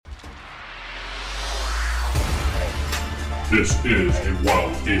This is a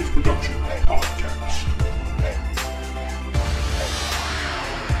Wild Games Production podcast.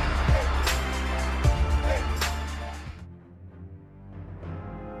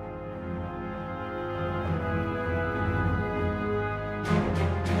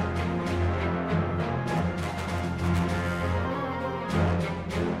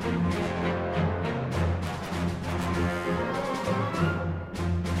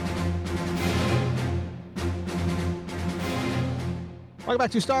 Welcome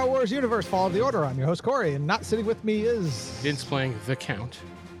back to Star Wars Universe Fall of the Order. I'm your host, Corey, and not sitting with me is... Vince playing the Count.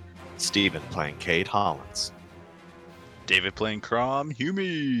 Steven playing Cade Hollins. David playing Crom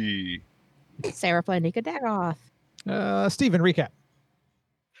Hume. Sarah playing Nika Dagoth. Steven, recap.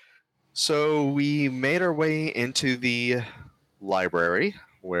 So we made our way into the library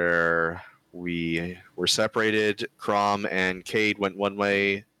where we were separated. Crom and Cade went one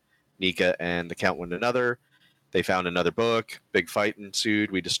way. Nika and the Count went another. They found another book. Big fight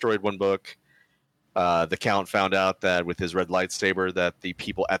ensued. We destroyed one book. The Count found out that with his red lightsaber that the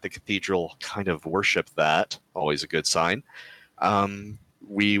people at the cathedral kind of worship that. Always a good sign.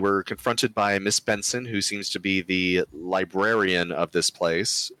 We were confronted by Miss Benson, who seems to be the librarian of this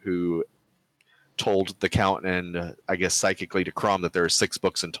place, who told the Count and I guess psychically to Crom that there are 6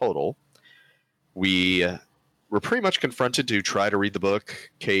 books in total. We were pretty much confronted to try to read the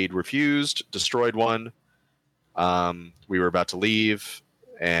book. Cade refused, destroyed one. We were about to leave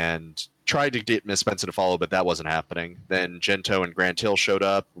and tried to get Miss Benson to follow, but that wasn't happening. Then Gento and Grant Hill showed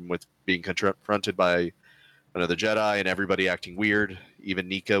up with being confronted by another Jedi and everybody acting weird. Even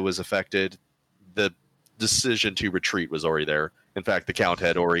Nika was affected. The decision to retreat was already there. In fact, the Count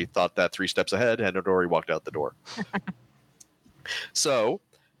had already thought that 3 steps ahead and had already walked out the door. So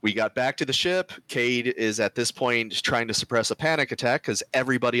we got back to the ship. Cade is at this point trying to suppress a panic attack because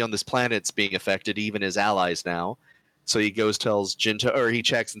everybody on this planet's being affected, even his allies now. So he goes, tells Gento, or he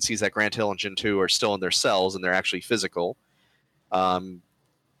checks and sees that Grant Hill and Gento are still in their cells and they're actually physical.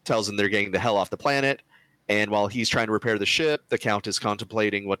 Tells them they're getting the hell off the planet. And while he's trying to repair the ship, the Count is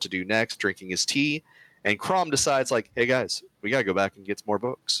contemplating what to do next, drinking his tea. And Crom decides, like, hey guys, we got to go back and get some more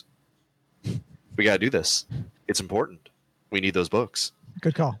books. We got to do this. It's important. We need those books.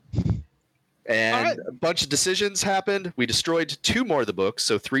 Good call. And a bunch of decisions happened. We destroyed 2 more of the books,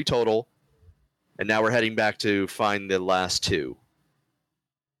 so 3 total. And now we're heading back to find the last 2.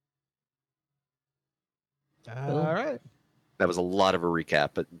 All right. That was a lot of a recap,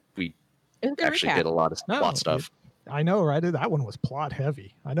 but we actually did a lot of plot stuff. I know, right? That one was plot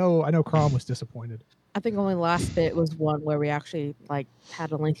heavy. I know Crom was disappointed. I think only the last bit was one where we actually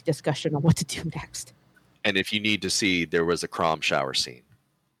had a lengthy discussion on what to do next. And if you need to see, there was a Crom shower scene.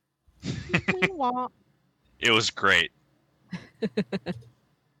 It was great.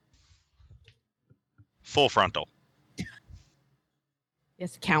 Full frontal.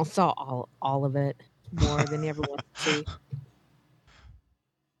 Yes, Count saw all of it, more than he ever wanted to see.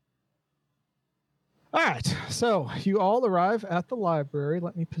 All right. So you all arrive at the library.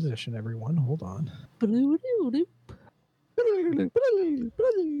 Let me position everyone. Hold on.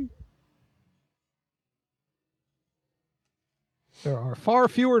 There are far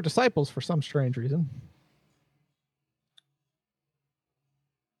fewer disciples for some strange reason.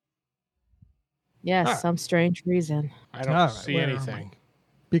 Yes, All right. some strange reason. I don't see anything.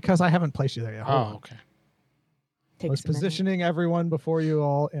 Because I haven't placed you there yet. Hold on. Okay. I was positioning everyone before you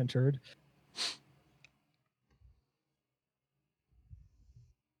all entered.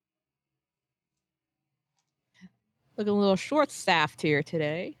 Looking a little short-staffed here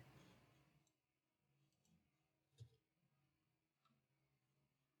today.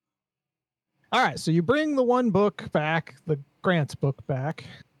 All right, so you bring the one book back, the Grant's book back,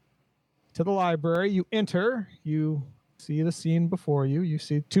 to the library. You enter. You see the scene before you. You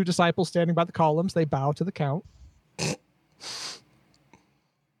see 2 disciples standing by the columns. They bow to the Count.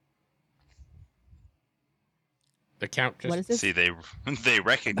 The Count What is just... this? See, they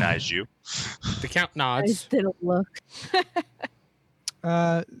recognize you. The Count I nods. just didn't look.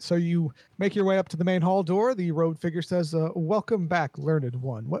 So you make your way up to the main hall door. The road figure says, welcome back, Learned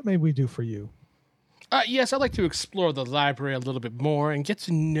One. What may we do for you? Yes, I'd like to explore the library a little bit more and get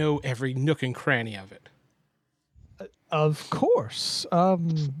to know every nook and cranny of it. Of course.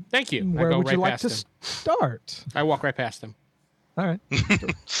 Thank you. I Where go would right you like past to him. start? I walk right past him. All right.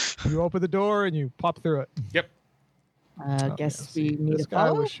 You open the door and you pop through it. Yep. Guess yeah, we need this to guy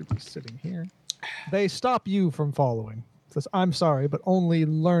follow. should be sitting here. They stop you from following. Says, I'm sorry, but only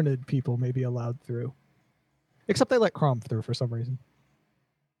learned people may be allowed through. Except they let Crom through for some reason.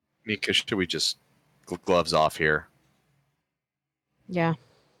 Nika, should we just gloves off here? Yeah.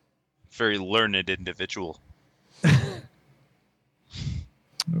 Very learned individual.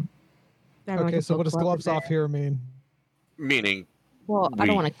 Standing like Okay, a so what does book club gloves is off here mean? Meaning, Well, I we-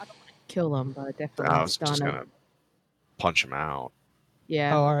 don't want to kill him, but definitely I was just stun him. gonna punch him out.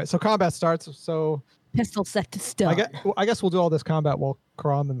 Yeah, Oh, all right. So combat starts. So pistol set to stun. I guess we'll do all this combat while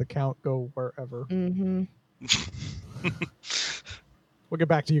Crom and the Count go wherever. Mm-hmm. We'll get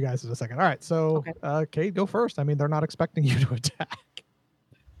back to you guys in a second. All right. So, Okay. Cade, go first. I mean, they're not expecting you to attack.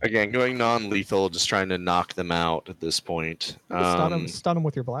 Again, going non-lethal, just trying to knock them out at this point. Stun them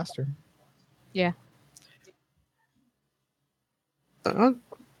with your blaster. Yeah.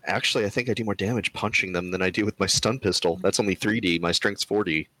 Actually, I think I do more damage punching them than I do with my stun pistol. That's only 3D. My strength's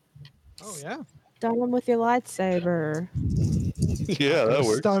 4D. Oh yeah. Stun him with your lightsaber. Yeah, that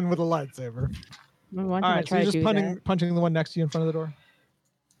works. Stun with a lightsaber. Why All don't I right. So try you're to just do that? punching the one next to you in front of the door.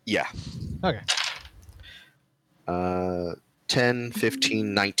 Yeah. Okay. 10,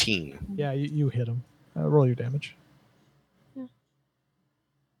 15, 19. Yeah, you hit him. Roll your damage.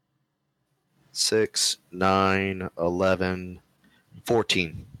 6, 9, 11,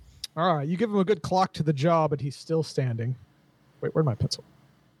 14. All right. You give him a good clock to the jaw, but he's still standing. Wait, where'd my pencil?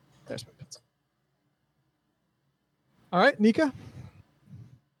 There's my pencil. All right, Nika.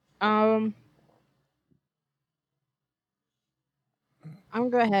 I'm gonna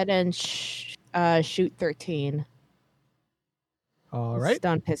go ahead and shoot 13. All right.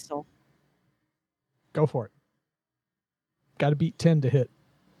 Stun pistol. Go for it. Got to beat 10 to hit.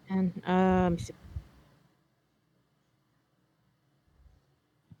 And let me see.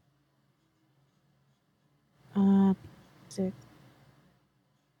 Six.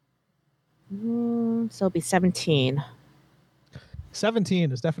 So it'll be 17.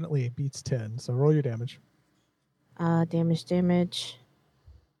 17 is definitely beats 10. So roll your damage. Damage.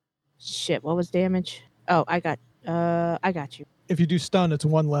 Shit, what was damage? Oh, I got you. If you do stun, it's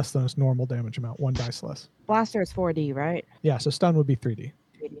one less than its normal damage amount, one dice less. Blaster is 4D, right? Yeah, so stun would be 3D.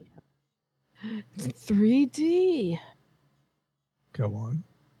 3D. 3D. Go on.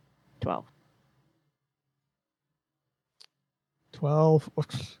 12. 12.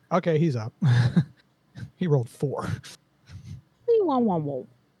 Okay, he's up. He rolled 4. All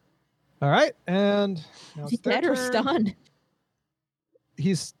All right, and now Is he it's their dead or turn. stunned?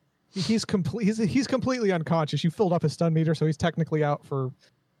 He's completely unconscious. You filled up his stun meter, so he's technically out for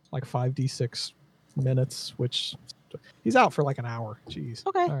like 5d6 minutes, which he's out for like an hour. Jeez.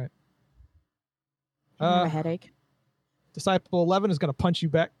 Okay. All right. I have a headache. Disciple 11 is going to punch you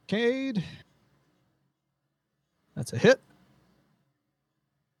back, Cade. That's a hit.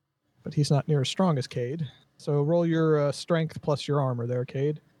 But he's not near as strong as Cade. So roll your strength plus your armor there,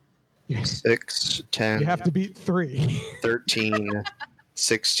 Cade. 6, 10, You have to beat 3. 13,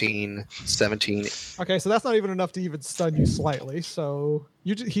 16, 17. Okay, so that's not even enough to even stun you slightly. So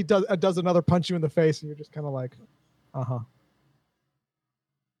he does another punch you in the face, and you're just kind of like, uh-huh.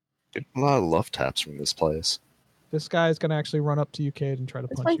 Getting a lot of love taps from this place. This guy's going to actually run up to you, Cade, and try to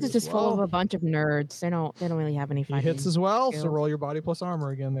This punch place you is as just full of well. a bunch of nerds. They don't really have any He fighting. hits as well, so skills. roll your body plus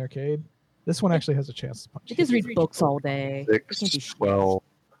armor again there, Cade. This one actually has a chance to punch They you. just read books all day. They can't do 6, shit. 12,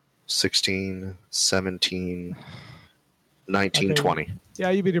 16, 17, 19, Okay. 20. Yeah,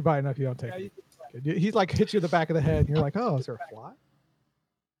 you beat it by enough. You don't take it. Good. He like hits you in the back of the head, and you're like, oh, is there a fly?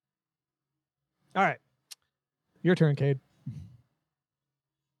 All right. Your turn, Cade.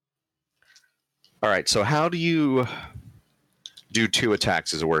 All right, so how do you do 2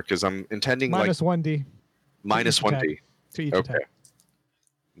 attacks as it work? Because I'm intending Minus 1d minus each 1D. to each Okay. attack.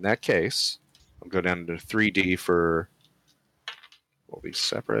 In that case, I'll go down to 3D for. Will be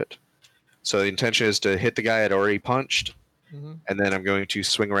separate. So the intention is to hit the guy I'd already punched, Mhm. and then I'm going to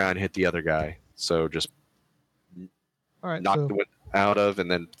swing around and hit the other guy. So just All right. knock So the wind out of, and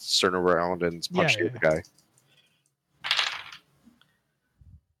then turn around and punch Yeah, the other guy.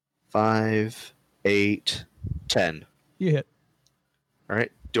 5, 8, 10. you hit. All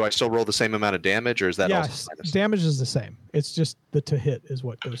right. Do I still roll the same amount of damage, or is that Yes, also minus? damage is the same. It's just the to hit is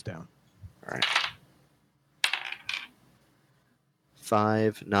what goes down. All right.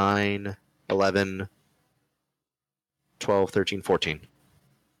 5, 9, 11, 12, 13, 14.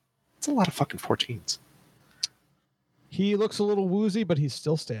 That's a lot of fucking 14s. He looks a little woozy, but he's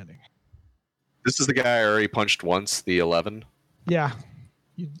still standing. This is the guy I already punched once, the 11. Yeah.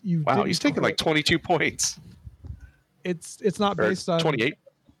 You Wow, didn't he's taking like 22 points. it's not Or based on 28.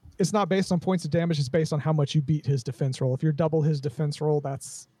 It's not based on points of damage. It's based on how much you beat his defense roll. If you're double his defense roll,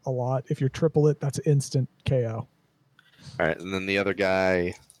 that's a lot. If you're triple it, that's instant KO. All right, and then the other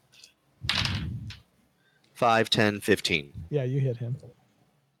guy, 5, 10, 15. Yeah, you hit him.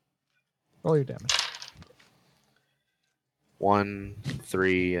 Roll your damage. 1,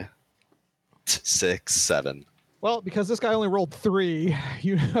 3, 6, 7. Well, because this guy only rolled 3,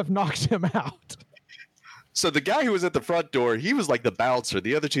 you have knocked him out. So the guy who was at the front door, he was like the bouncer.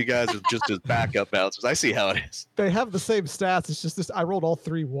 The other 2 guys are just his backup bouncers. I see how it is. They have the same stats. It's just this. I rolled all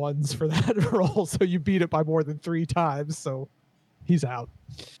 3 ones for that roll, so you beat it by more than 3 times. So he's out.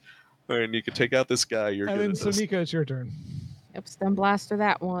 All right, Nika, take out this guy. You're And good then, at so this. Nika, it's your turn. Yep, stem blaster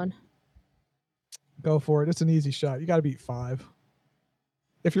that one. Go for it. It's an easy shot. You got to beat 5.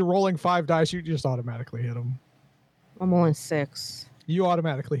 If you're rolling 5 dice, you just automatically hit him. I'm only 6. You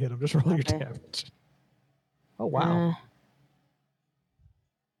automatically hit him. Just roll your Okay. damage. Oh, wow.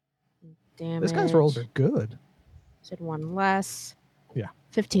 Damage. This guy's rolls are good. Did 1 less. Yeah.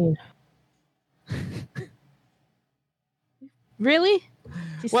 15. Really?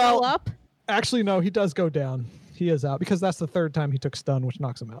 He's Well- still up? Actually, no, he does go down. He is out because that's the 3rd time he took stun, which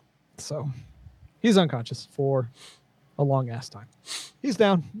knocks him out. So he's unconscious for a long ass time. He's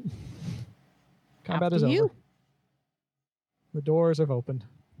down. Combat is After you. over. The doors have opened.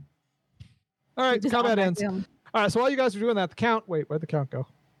 All right, Just combat automatic ends. him. All right, so while you guys are doing that, the count. Wait, where'd the count go?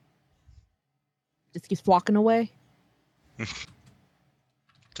 Just keeps walking away.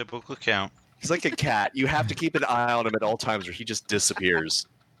 Typical count. He's like a cat. You have to keep an eye on him at all times or he just disappears.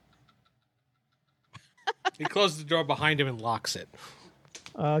 He closes the door behind him and locks it.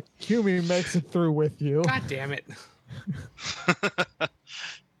 Kumi makes it through with you. God damn it.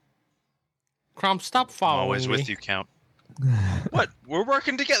 Crom, stop I'm following always me. with you, Count. What? We're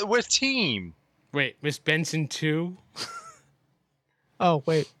working together. We're a team. Wait, Miss Benson too? Oh,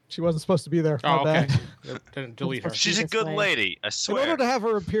 wait. She wasn't supposed to be there. My Oh, okay. bad. Then delete her. She's a this good way. lady. I In swear. order to have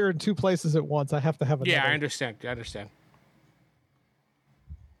her appear in 2 places at once, I have to have another. Yeah, I understand. I understand.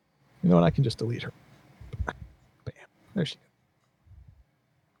 You know what? I can just delete her. Bam. There she is.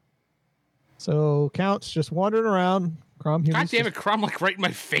 So Count's just wandering around. Crom, God damn it, Crom, like right in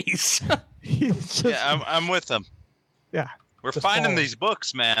my face. He's just, Yeah, I'm with them. yeah. We're Just finding follow. these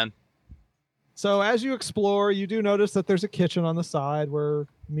books, man. So as you explore, you do notice that there's a kitchen on the side where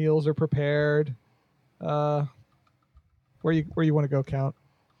meals are prepared. Where you want to go, Count?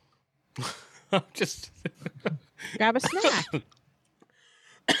 Just Grab a snack.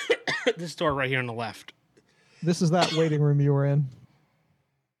 this door right here on the left. This is that waiting room you were in.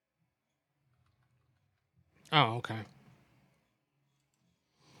 Oh, okay.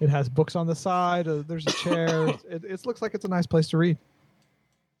 It has books on the side. There's a chair. It looks like it's a nice place to read.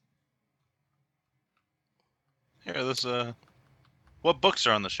 Here, there's what books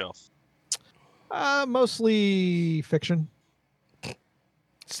are on the shelf? Mostly fiction,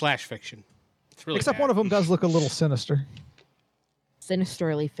 Slash fiction. It's really except bad. one of them does look a little sinister.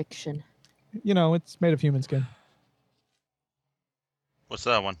 Sinisterly fiction. You know, it's made of human skin. What's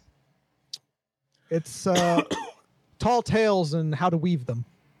that one? It's tall tales and how to weave them.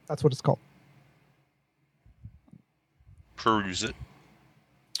 That's what it's called. Peruse it.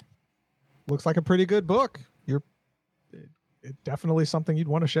 Looks like a pretty good book. It definitely something you'd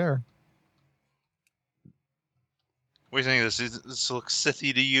want to share. What do you think of this? Does this look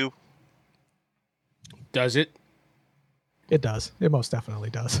Sithy to you? Does it? It does. It most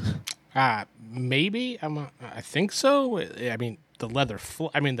definitely does. Maybe. I think so. I mean, the leather.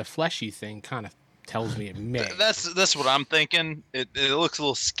 The fleshy thing kind of tells me it may. That's what I'm thinking. It looks a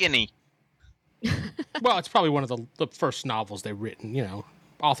little skinny. Well, it's probably one of the first novels they've written. You know,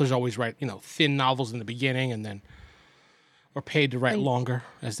 authors always write thin novels in the beginning, and then are paid to write Wait. longer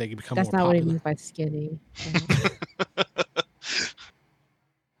as they become That's more not what he popular. means by skinny.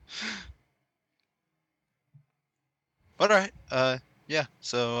 All right. Yeah.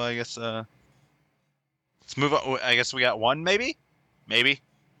 So I guess let's move on. I guess we got one, maybe.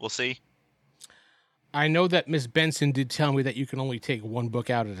 We'll see. I know that Miss Benson did tell me that you can only take one book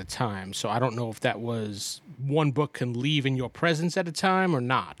out at a time, so I don't know if that was one book can leave in your presence at a time or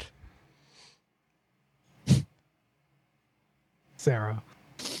not. Sarah.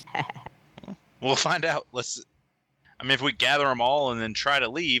 We'll find out. If we gather them all and then try to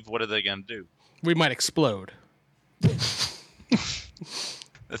leave, what are they going to do? We might explode. That's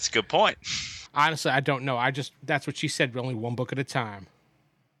a good point. Honestly, I don't know. That's what she said, only one book at a time.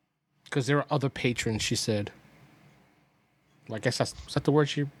 Because there are other patrons, she said. Well, I guess is that the word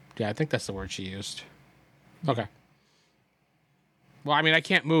she... Yeah, I think that's the word she used. Okay. Well, I mean, I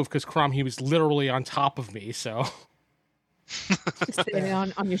can't move because Crom, he was literally on top of me, so... Just sitting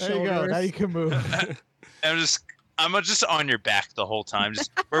on your There you go. shoulders. Now you can move. I'm just on your back the whole time.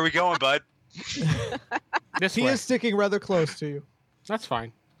 Just where are we going, bud? This He way. is sticking rather close to you. That's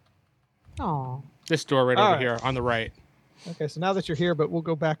fine. Aw. This door right All over right. here on the right. Okay, so now that you're here, but we'll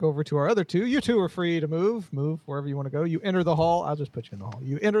go back over to our other two. You two are free to move wherever you want to go. You enter the hall. I'll just put you in the hall.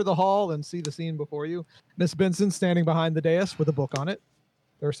 You enter the hall and see the scene before you. Miss Benson standing behind the dais with a book on it.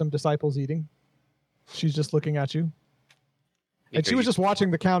 There are some disciples eating. She's just looking at you. And she was just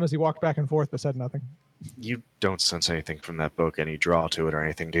watching the count as he walked back and forth, but said nothing. You don't sense anything from that book, any draw to it or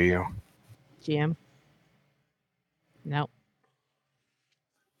anything, do you? GM. No.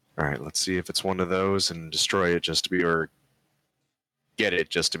 All right, let's see if it's one of those and destroy it just to be, or get it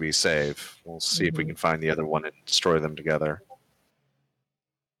just to be safe. We'll see if we can find the other one and destroy them together.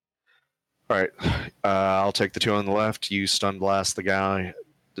 All right, I'll take the two on the left. You stun blast the guy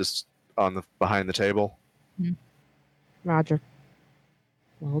just on the behind the table. Roger.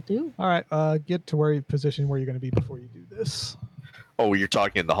 Will do. All right, get to where you position where you're going to be before you do this. Oh, you're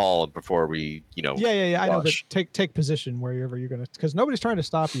talking in the hall before we, Yeah. I know, but rush. take position wherever you're going to, because nobody's trying to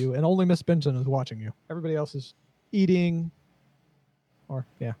stop you, and only Miss Benson is watching you. Everybody else is eating, or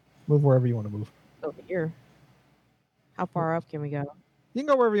move wherever you want to move. Over here. How far up can we go? You can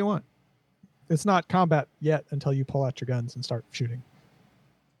go wherever you want. It's not combat yet until you pull out your guns and start shooting.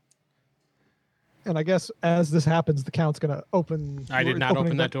 And I guess as this happens, the count's going to open. I did not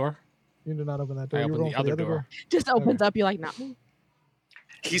open that door. You did not open that door. I You were opened going the for other door. Just opens up. You're like, not me.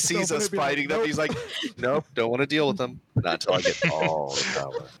 He sees open us it, be like, fighting them. nope. He's like, nope, don't want to deal with them. Not until I get all the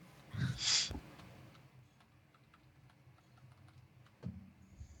power.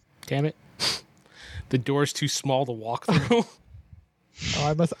 Damn it. The door's too small to walk through.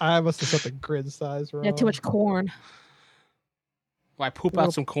 Oh, I must have set the grid size wrong. Yeah, too much corn. Well, I poop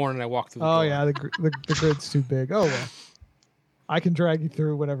out some corn and I walk through the Oh door. yeah, the grid's too big. Oh well, I can drag you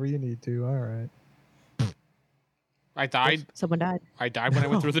through whenever you need to. All right. I died. Someone died. I died when I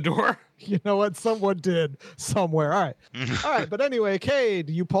went through the door. You know what? Someone did somewhere. All right. All right. But anyway, Cade,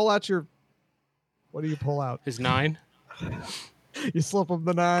 you pull out your. What do you pull out? His 9. You slip him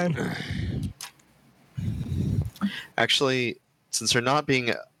the 9. Actually, since they're not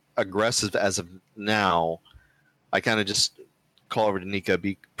being aggressive as of now, I kind of just call over to Nika,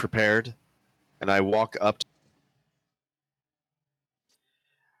 be prepared, and I walk up.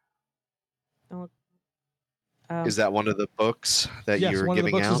 Is that one of the books that Yes, you're one of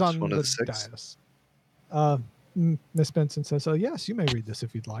the giving books is out? on One of the the 6? dais. Miss Benson says, "Oh yes, you may read this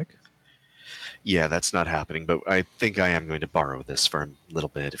if you'd like." Yeah, that's not happening, but I think I am going to borrow this for a little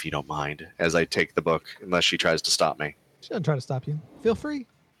bit, if you don't mind, as I take the book, unless she tries to stop me. She doesn't try to stop you. Feel free.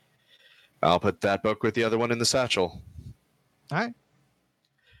 I'll put that book with the other one in the satchel. All right.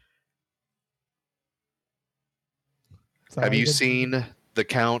 So Have I you did- seen the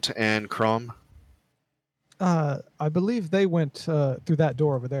Count and Crom? I believe they went through that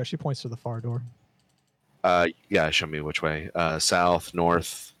door over there. She points to the far door. Yeah, show me which way. South,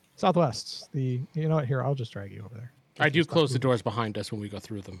 north. Southwest. You know what? Here, I'll just drag you over there. I do Just stop close the moving. doors behind us when we go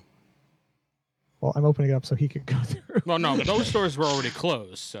through them. Well, I'm opening it up so he could go through. Well, no, those doors were already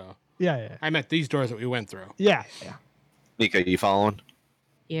closed, so Yeah. I meant these doors that we went through. Yeah. Nika, you following?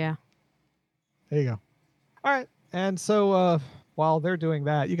 Yeah. There you go. All right. And so while they're doing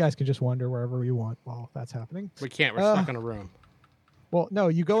that, you guys can just wander wherever you want while that's happening. We can't. We're stuck in a room. Well, no,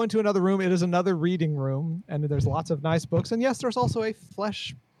 you go into another room. It is another reading room, and there's lots of nice books. And yes, there's also a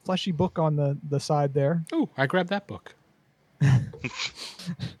fleshy book on the side there. Ooh, I grabbed that book.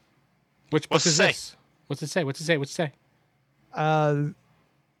 Which book What's it is say? this? What's it say? What's it say? What's it say?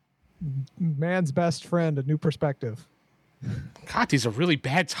 Man's Best Friend, A New Perspective. God, these are really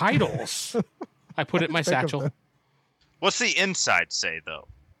bad titles. I put it in my Think of satchel. them. What's the inside say though?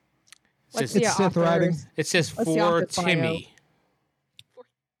 It Let's says, see It's our Sith writing. authors. it says What's the for author's bio? Timmy.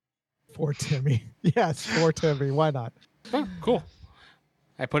 For Timmy. Yes, for Timmy. Why not? Oh, cool.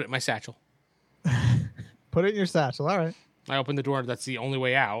 I put it in my satchel. Put it in your satchel. All right. I opened the door. That's the only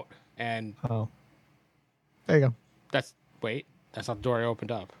way out. And Oh. There you go. that's not the door I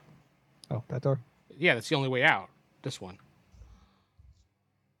opened up. Oh, that door. Yeah, that's the only way out. This one.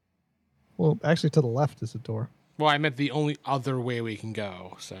 Well, actually, to the left is the door. Well, I meant the only other way we can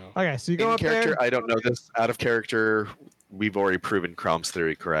go. So Okay, so you go In up character, there. I don't know this. Out of character, we've already proven Crom's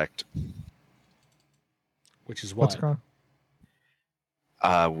theory correct. which is What's what?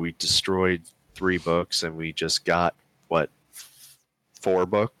 wrong? We destroyed 3 books, and we just got, 4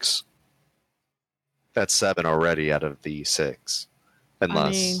 books? That's 7 already out of the 6. Unless... I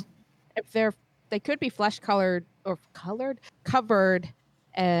mean, if they could be flesh colored or covered,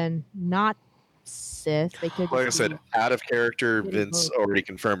 and not Sith. They could. Like I just said, be- out of character, Really Vince both. already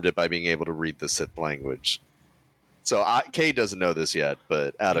confirmed it by being able to read the Sith language. So Kay doesn't know this yet,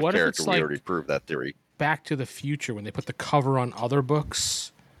 but out of What if character, it's we like- already proved that theory. Back to the Future when they put the cover on other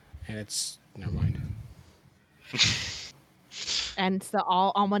books, and it's never mind. And it's the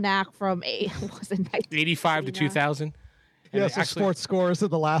all almanac from was it 85 to 1989? 2000. And Yes, it the actually, sports scores of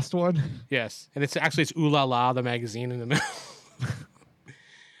the last one. yes, and it's Ooh La La, the magazine in the middle.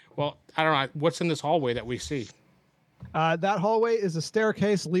 Well, I don't know what's in this hallway that we see, That hallway is a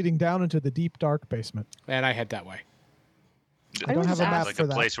staircase leading down into the deep, dark basement. and I head that way. I don't have a Sounds map like for a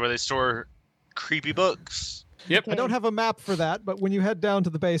that. place where they store creepy books. Yep. I don't have a map for that, but when you head down to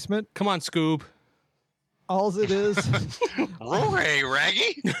the basement, Come on, Scoob. all it is, Rory,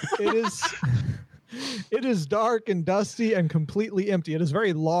 Raggy. it is dark and dusty and completely empty. It is a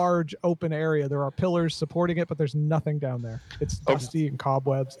very large open area. There are pillars supporting it, but there's nothing down there. It's dusty and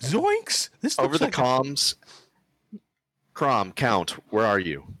cobwebs. Zoinks! This Over looks the like comms, Crom, Count, where are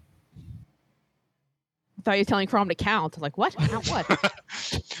you? I thought you were telling Chrome to count. Like what? Count what?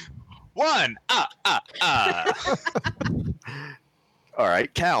 1. All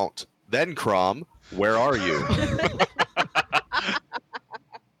right, Count. Then Crom, where are you?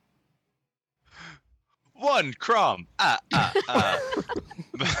 1 crumb. Either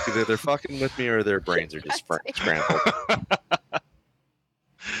they're fucking with me or their brains are just scrambled.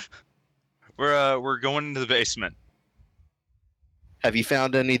 We're going into the basement. Have you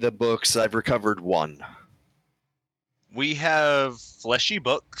found any of the books? I've recovered one. We have fleshy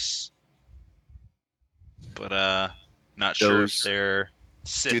books, but not sure Those- if they're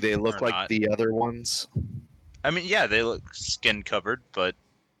Sith Do they look or like not. the other ones? I mean, yeah, they look skin covered, but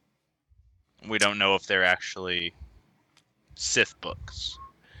we don't know if they're actually Sith books.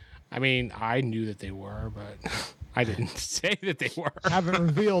 I mean, I knew that they were, but I didn't say that they were. Haven't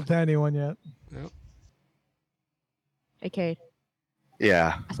revealed to anyone yet. Hey, Kate.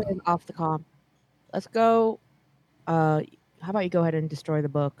 Yeah. I said off the comm. Let's go. How about you go ahead and destroy the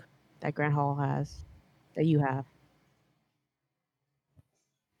book that Grant Hall has, that you have.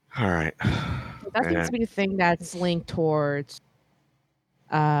 All right. That seems to be the thing that's linked towards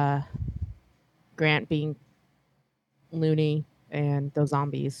Grant being loony and those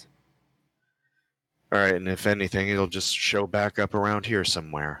zombies. All right, and if anything, it'll just show back up around here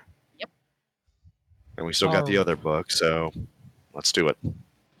somewhere. Yep. And we still got the other book, so let's do it.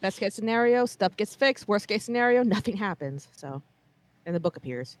 Best case scenario, stuff gets fixed. Worst case scenario, nothing happens. So, and the book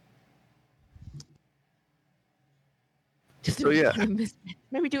appears. Just So, yeah.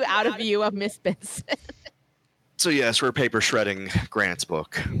 maybe do out of view of Miss Benson. So yes, we're paper shredding Grant's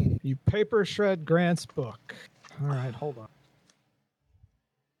book. You paper shred Grant's book. All right, hold on.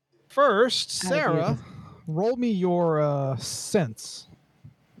 First, Out of Sarah, roll me your sense.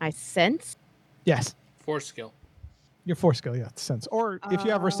 My sense. Yes, Force skill. your force skill. Yeah, sense. Or if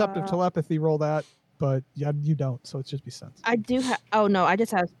you have receptive telepathy, roll that. But yeah, you don't, so it's just be sense. I do have. Oh no, I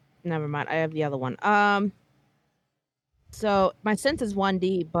just have. Never mind. I have the other one. So my sense is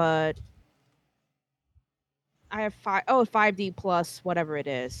 1D, but I have 5D plus whatever it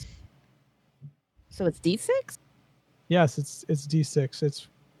is. So it's D6 Yes, it's D6. It's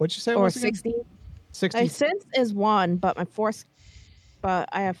what'd you say? it or was again? 60. 60. My sense is 1, but my force. But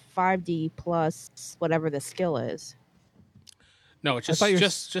I have 5D plus whatever the skill is. No, it's I thought you were-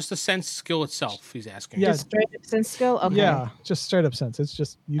 just the sense skill itself. He's asking. Yeah. Just straight up sense skill. Okay. Yeah, just straight up sense. It's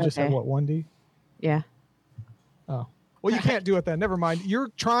just you just have Okay. what 1D. Yeah. Oh, well, you can't do it then. Never mind. You're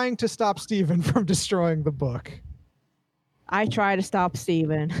trying to stop Steven from destroying the book. I try to stop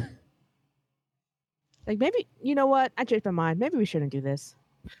Steven. Like maybe you know what? I changed my mind. Maybe we shouldn't do this.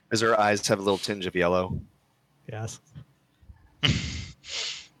 Does her eyes have a little tinge of yellow? Yes.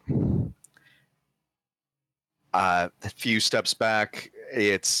 A few steps back,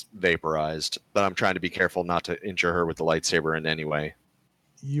 it's vaporized, but I'm trying to be careful not to injure her with the lightsaber in any way.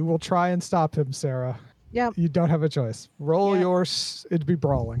 You will try and stop him, Sarah. Yep. You don't have a choice. Roll Yep. yours. It'd be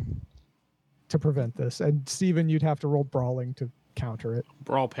brawling to prevent this. And Steven, you'd have to roll brawling to counter it.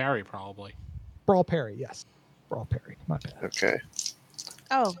 Brawl parry, probably. Brawl parry, yes. Brawl parry. My bad. Okay.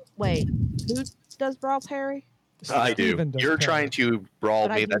 Oh wait, who does brawl parry? I do. Steven does You're parry. trying to brawl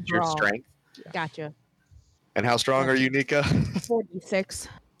But I me. do That's your brawl. strength. Gotcha. And how strong are you, Nika? 46.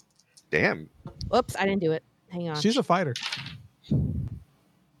 Damn. Whoops, I didn't do it. Hang on. She's a fighter.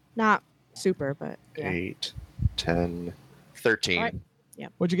 Not super, but yeah. 8, 10, 13. All right.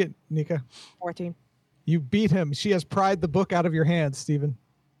 What'd you get, Nika? 14. You beat him. She has pried the book out of your hands, Steven.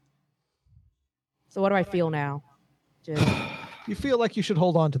 So what do I feel now? Just You feel like you should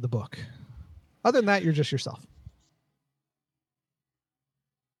hold on to the book. Other than that, you're just yourself.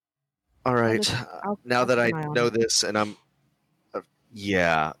 All right. Now I'll that I keep an eye on know it. this, and I'm,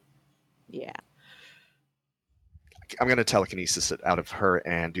 yeah, Yeah. I'm gonna telekinesis it out of her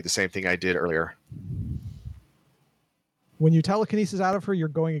and do the same thing I did earlier. When you telekinesis out of her, you're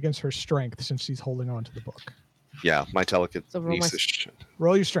going against her strength since she's holding on to the book. Yeah, my So roll my- telekinesis.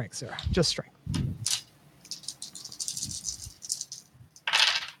 Roll your strength, Sarah. Just strength.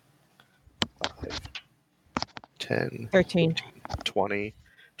 10, 13. 20,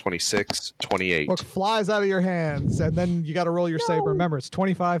 26, 28. Book flies out of your hands, and then you got to roll your saber. Remember, it's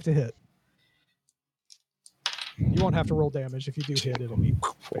 25 to hit. You won't have to roll damage. If you do hit, it'll be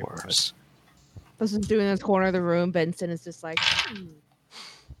Fours. This is doing in the corner of the room. Benson is just like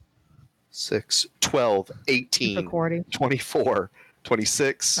 6, 12, 18, recording. 24,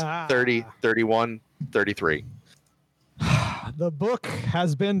 26, Ah. 30, 31, 33. The book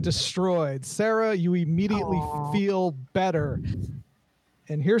has been destroyed. Sarah, you immediately Aw. feel better.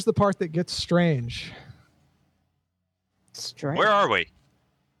 And here's the part that gets strange. Straight. Where are we?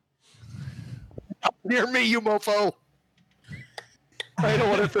 Near me, you mofo! I don't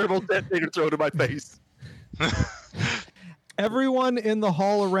want a thermal detonator thrown in my face. Everyone in the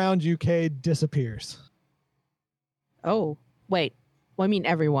hall around you, Cade, disappears. Oh, wait. What do you mean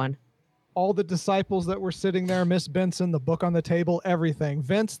everyone? All the disciples that were sitting there, Miss Benson, the book on the table, everything.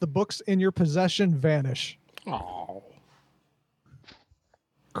 Vince, the books in your possession vanish. Oh.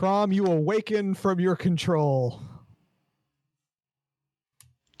 Crom, you awaken from your control.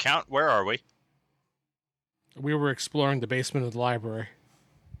 Count, where are we? We were exploring the basement of the library.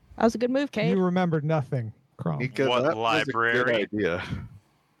 That was a good move, Kate. You remembered nothing, Crom. Because What that was a library? good idea.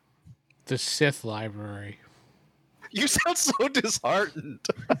 The Sith library. You sound so disheartened.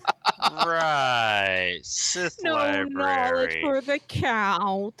 Right. Sith Library. the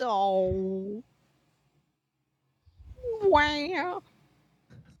count. Oh. Wow.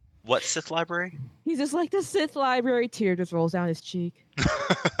 What Sith Library? He's just like the Sith library. Tear just rolls down his cheek.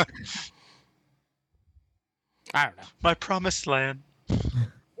 I don't know. My promised land.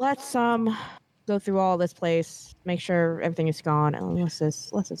 Let's go through all this place, make sure everything is gone, and let's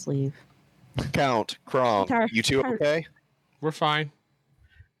just leave. Count, Crom, Tired- you two tired. okay? We're fine.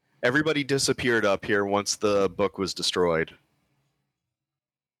 Everybody disappeared up here once the book was destroyed.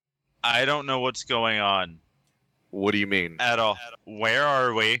 I don't know what's going on What do you mean? at all. Where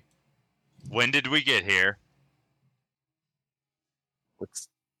are we? When did we get here?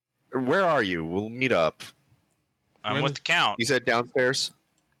 Where are you? We'll meet up. I'm Where with the Count. You said downstairs?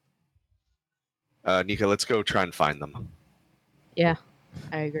 Nika, let's go try and find them. Yeah,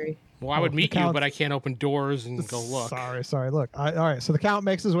 I agree. Well, I Oh, would the meet you, count- but I can't open doors and go look. Sorry. Look, all right. So the Count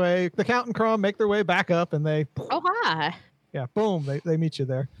makes his way. The Count and Crom make their way back up, and they, Oh, hi. yeah, boom, they meet you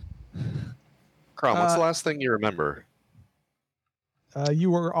there. Crom, what's Uh, the last thing you remember?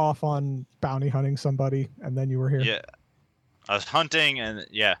 You were off on bounty hunting somebody, and then you were here. Yeah. I was hunting and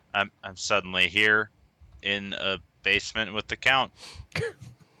yeah, I'm suddenly here in a basement with the Count.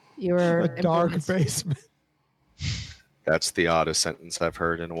 You were A dark influenced. basement. That's the oddest sentence I've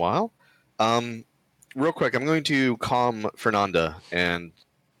heard in a while. Real quick, I'm going to calm Fernanda and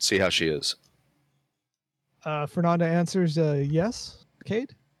see how she is. Fernanda answers, yes,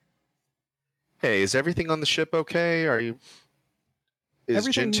 Cade? Hey, is everything on the ship okay? Is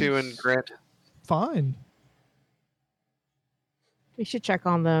Jintu and Grant? Fine. We should check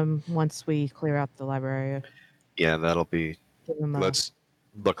on them once we clear out the library. Yeah, that'll be. Give them a Let's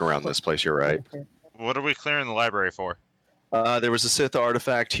look around this place. You're right. What are we clearing the library for? There was a Sith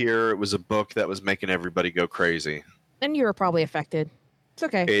artifact here. It was a book that was making everybody go crazy. And you were probably affected. It's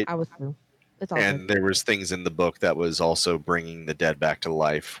okay. It- I was too. It's all And good. there was things in the book that was also bringing the dead back to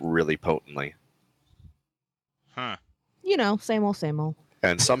life really potently. Huh. You know, same old, same old.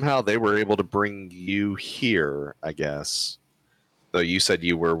 And somehow they were able to bring you here, I guess. Though you said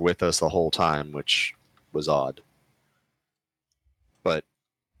you were with us the whole time, which was odd. But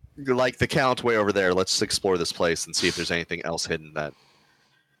like the Count way over there, let's explore this place and see if there's anything else hidden that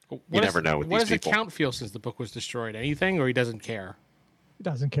What never know with What these does people. the Count feel since the book was destroyed? Anything, or he doesn't care? He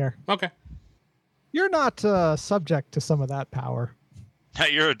doesn't care. Okay. You're not subject to some of that power.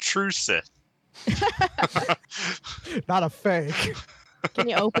 You're a true Sith. Not a fake. Can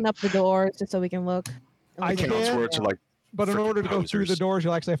you open up the doors just so we can look? I the can. Count's words are like, But in Frickin' order to go through the posers. doors,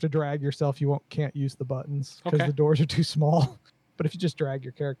 you'll actually have to drag yourself. You can't use the buttons because Okay. the doors are too small. But if you just drag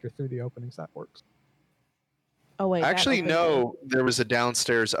your character through the openings, that works. Oh wait. that actually, opens no, there was a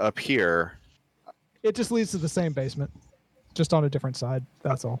downstairs up here. It just leads to the same basement, just on a different side.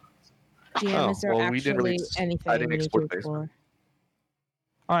 That's all. GM, Oh, is there well, we actually didn't really- anything I didn't we need explore to the basement. explore?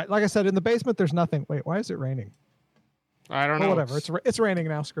 All right, like I said, in the basement, there's nothing. Wait, why is it raining? I don't Well, know. whatever. It's raining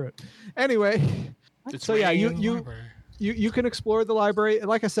now. Screw it. Anyway, It's So, yeah, raining you- in the you- library. you can explore the library.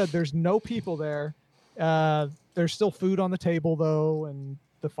 Like I said, there's no people there. There's still food on the table though, and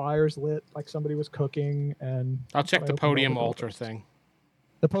the fire's lit like somebody was cooking. And I'll check I the opened all podium the altar doors. thing.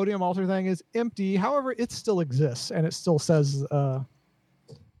 The podium altar thing is empty. However, it still exists, and it still says,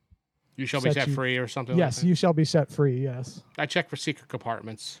 You shall be Set set you- free or something yes, like that. you shall be set free. Yes. I checked for secret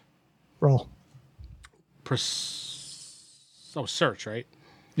compartments. Roll. Search, right?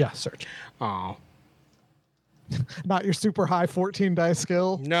 Yeah, search. Oh. Not your super high 14 die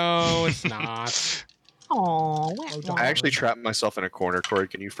skill. No, it's not. Oh, I actually trapped myself in a corner. Corey,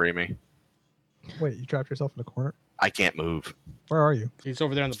 can you free me? Wait, you trapped yourself in a corner? I can't move. Where are you? He's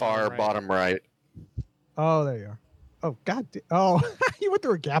over there on the Far right. bottom right. Oh, there you are. Oh, God. Oh, you went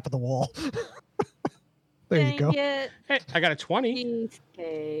through a gap in the wall. There you go. Hey, I got a 20.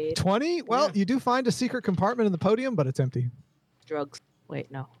 20? Well, Yeah. you do find a secret compartment in the podium, but it's empty. Drugs.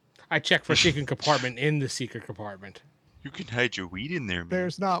 Wait, no. I checked for secret compartment in the secret compartment. You can hide your weed in there, man.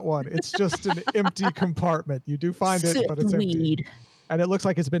 There's not one. It's just an empty compartment. You do find it, Sick but it's empty. weed. And it looks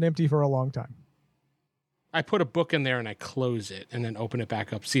like it's been empty for a long time. I put a book in there and I close it and then open it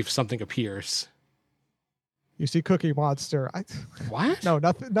back up, see if something appears. You see Cookie Monster. What? No,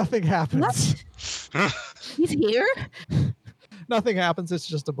 nothing happens. What? He's here? Nothing happens. It's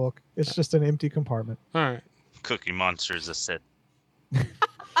just a book. It's just an empty compartment. All right. Cookie Monster is a Sith.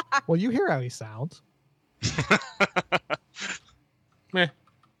 Well, you hear how he sounds. Meh.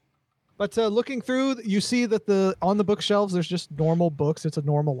 But looking through, you see that on the bookshelves, there's just normal books. It's a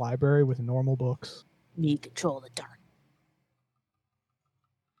normal library with normal books. Me control the dark.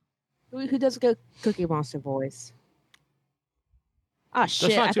 Who does a good Cookie Monster voice? Oh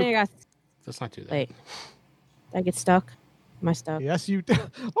shit! not I too- think I got. Let's not do that. Wait. Did I get stuck? Am I stuck? Yes, you.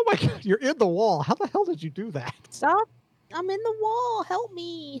 Oh my God, you're in the wall. How the hell did you do that? Stop! I'm in the wall. Help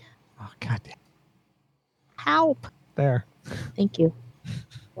me! Oh God, damn. Help! There. Thank you.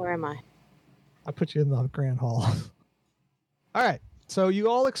 Where am I? I put you in the grand hall. All right. So you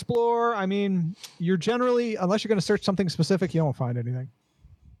all explore. I mean, you're generally, unless you're going to search something specific, you don't find anything.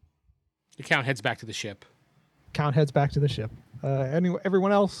 The count heads back to the ship. Count heads back to the ship.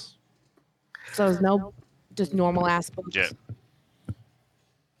 Everyone else? So there's no just normal ass books. Yeah.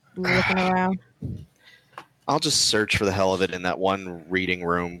 Looking around. I'll just search for the hell of it in that one reading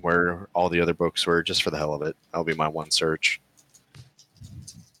room where all the other books were, just for the hell of it. That'll be my one search.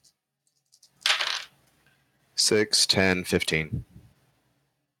 6, 10, 15.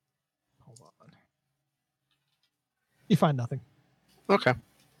 Hold on. You find nothing. Okay.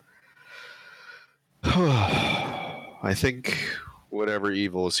 I think whatever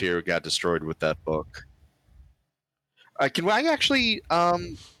evil is here got destroyed with that book. Can I actually,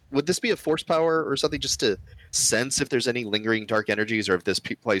 would this be a force power or something just to sense if there's any lingering dark energies or if this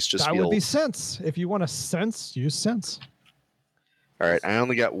place just That feels... would be sense. If you want to sense, use sense. All right, I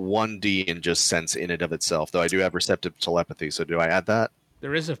only got 1D in just sense in and of itself, though I do have receptive telepathy, so do I add that?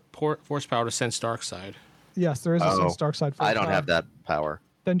 There is a force power to sense dark side. Yes, there is a Oh, sense dark side. I don't have that power.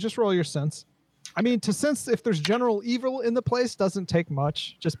 Then just roll your sense. I mean, to sense if there's general evil in the place doesn't take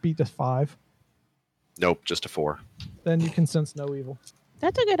much. Just beat to 5. Nope, just a 4. Then you can sense no evil.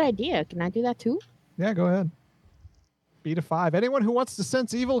 That's a good idea. Can I do that too? Yeah, go ahead. Beat to 5. Anyone who wants to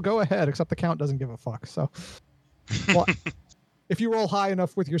sense evil, go ahead. Except the count doesn't give a fuck. So, well, if you roll high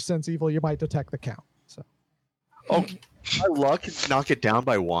enough with your sense evil, you might detect the count. So, Oh, my luck knock it down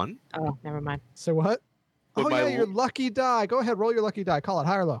by 1? Oh, never mind. so what? With Oh my yeah, your lucky die. Go ahead, roll your lucky die. Call it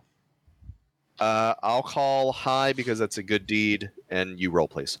high or low. I'll call high because that's a good deed, and you roll,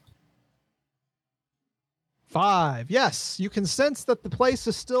 please. 5. Yes, you can sense that the place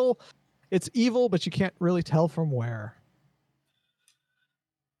is still, it's evil, but you can't really tell from where.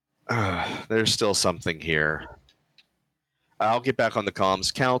 There's still something here. I'll get back on the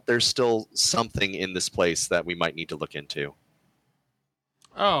comms. Count, there's still something in this place that we might need to look into.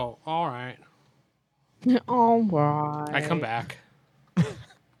 Oh, all right. All right. I come back. Are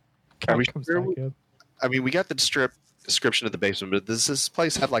we Count comes sure back in. I mean, we got the description of the basement, but does this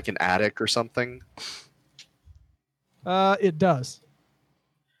place have like an attic or something? It does.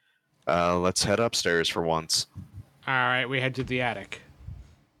 Let's head upstairs for once. All right, we head to the attic.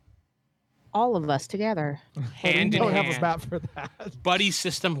 All of us together. Hand we in don't have a hand. map for that. Buddy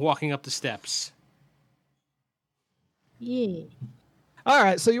system walking up the steps. Yeah. All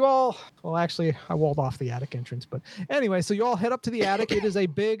right, so you all, well, actually, I walled off the attic entrance, but anyway, so you all head up to the attic. It is a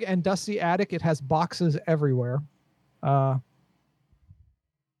big and dusty attic. It has boxes everywhere. We're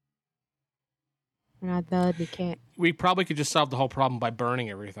not done. We can't. We probably could just solve the whole problem by burning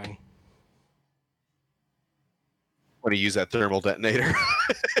everything. Want to use that thermal detonator?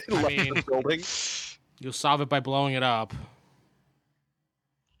 I Light mean- the building. You'll solve it by blowing it up.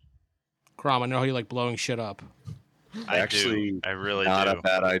 Crom, I know how you like blowing shit up. Actually, I really Not do. a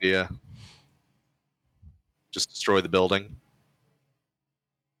bad idea. Just destroy the building.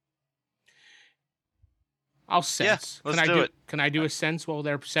 I'll sense. let's can do it. Can I do a sense while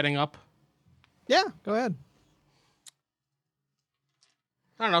they're setting up? Yeah, go ahead.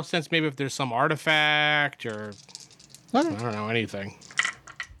 I don't know. Sense maybe if there's some artifact or I Okay. don't know anything.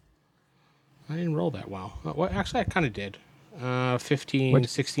 I didn't roll that well. Well, actually, I kind of did. 15, What?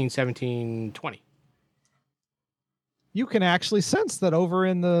 16, 17, 20. You can actually sense that over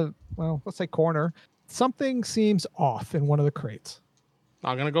in the, well, let's say corner, something seems off in one of the crates.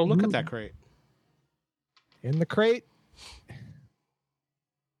 I'm going to go look at that crate. In the crate,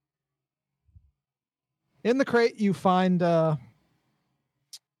 you find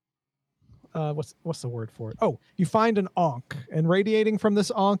what's the word for it? Oh, you find an ankh, and radiating from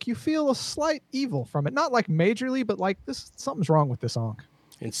this ankh, you feel a slight evil from it. Not like majorly, but like something's wrong with this ankh.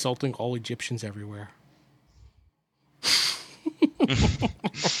 Insulting all Egyptians everywhere.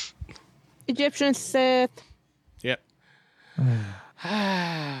 Egyptian Sith. Yep.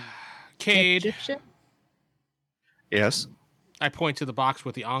 Cade, Egyptian. Yes. I point to the box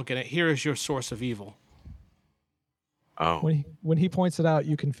with the ankh in it. Here is your source of evil. Oh. When he points it out,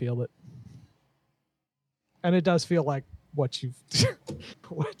 you can feel it, and it does feel like what you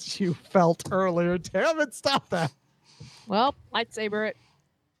what you felt earlier. Damn it! Stop that. Well, lightsaber it.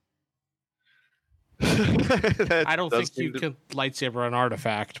 I don't think you can lightsaber an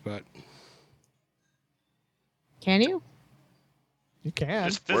artifact, but Can you? You can.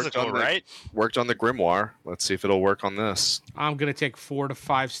 It's physical, Worked on the- right? Worked on the grimoire. Let's see if it'll work on this. I'm going to take 4 to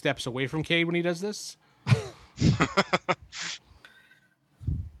 5 steps away from Cade when he does this.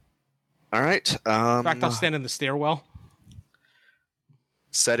 All right. In fact, I'll stand in the stairwell.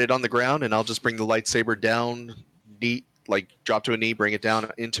 Set it on the ground, and I'll just bring the lightsaber down, like drop to a knee, bring it down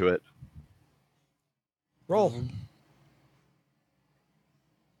into it. Roll.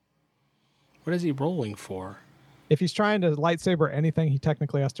 What is he rolling for? If he's trying to lightsaber anything, he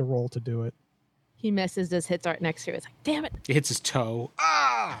technically has to roll to do it. He misses this, hits right next to it. It's like, damn it. He hits his toe.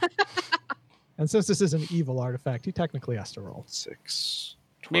 Ah! And since this is an evil artifact, he technically has to roll. 6,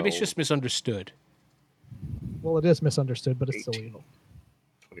 12, Maybe it's just misunderstood. Well, it is misunderstood, but it's still 18. evil.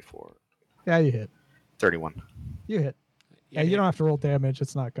 24, Yeah, you hit. 31. You hit. Yeah, you don't have to roll damage.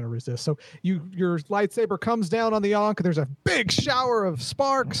 It's not going to resist. So your lightsaber comes down on the ankh. There's a big shower of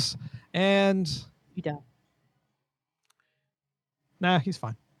sparks, and You die. nah, he's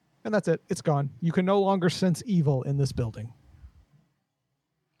fine. And that's it. It's gone. You can no longer sense evil in this building.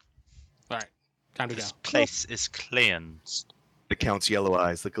 All right, time to go. This place is cleansed. The Count's yellow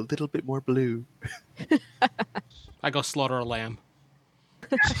eyes look a little bit more blue. I go slaughter a lamb.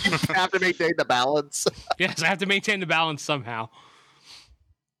 Have to maintain the balance. Yes, I have to maintain the balance somehow.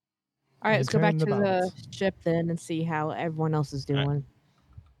 All right, let's go back to Maintain the the balance. ship then and see how everyone else is doing.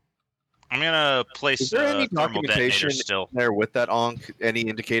 I'm gonna Is place there any thermal documentation detonator still. there with that ankh? Any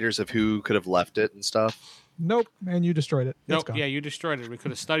indicators of who could have left it and stuff? Nope, and you destroyed it. It's Nope, gone. yeah, you destroyed it. We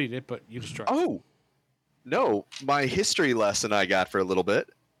could have studied it, but you destroyed it. Oh, no. My history lesson I got for a little bit.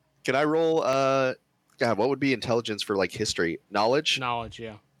 Can I roll, God, what would be intelligence for, like, history? Knowledge? Knowledge,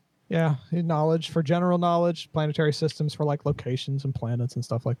 yeah. Yeah, knowledge for general knowledge, planetary systems for like locations and planets and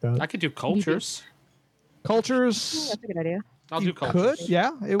stuff like that. I could do cultures. Ooh, Cultures. that's a good idea. I'll do You cultures. could,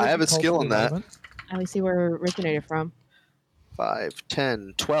 yeah. It would I have be a skill culturally in that. relevant. Let me see where it originated from. 5,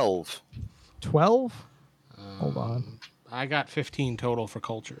 10, 12. 12? Hold on. I got 15 total for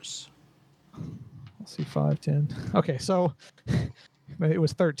cultures. Let's see, 5, 10. Okay, so it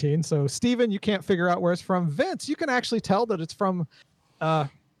was 13. So, Steven, you can't figure out where it's from. Vince, you can actually tell that it's from,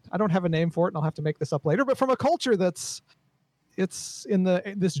 I don't have a name for it, and I'll have to make this up later, but from a culture it's in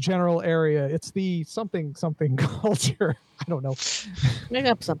this general area. It's the something culture. I don't know. Make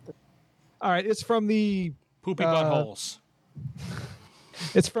up something. All right, it's from the Poopy buttholes.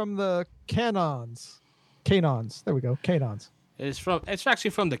 it's from the Canons. There we go. Canons. It's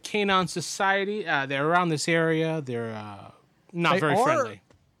actually from the Canaan Society. They're around this area. They're not They very are- friendly.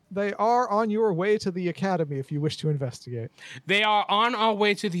 They are on your way to the academy if you wish to investigate. They are on our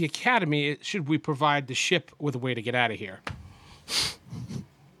way to the academy. Should we provide the ship with a way to get out of here?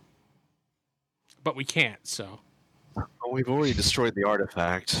 But we can't, so. Well, we've already destroyed the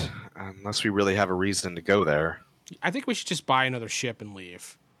artifact, unless we really have a reason to go there. I think we should just buy another ship and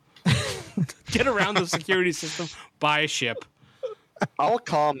leave. Get around the security system, buy a ship. I'll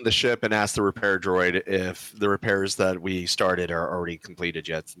calm the ship and ask the repair droid if the repairs that we started are already completed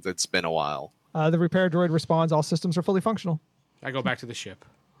yet, since it's been a while. The repair droid responds, all systems are fully functional. I go back to the ship.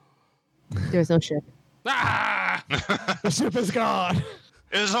 There's no ship. Ah! The ship is gone.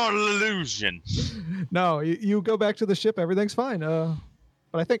 It was all an illusion. No, you go back to the ship, everything's fine.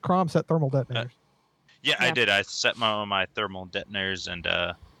 But I think Crom set thermal detonators. Yeah, I Yeah. did. I set my thermal detonators and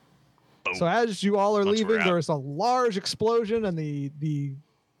Boom. So as you all are Once we're leaving, out. there's a large explosion, and the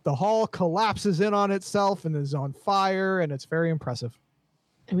hall collapses in on itself and is on fire, and it's very impressive.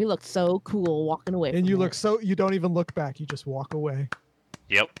 And we looked so cool walking away. And from you it. look you don't even look back; you just walk away.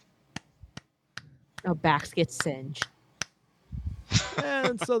 Yep. Our backs get singed.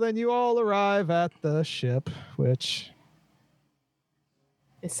 And so then you all arrive at the ship, which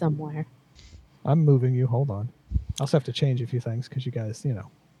It's somewhere. I'm moving you. Hold on. I also have to change a few things because you guys,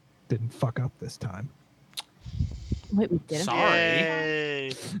 didn't fuck up this time. Wait, we didn't. Sorry.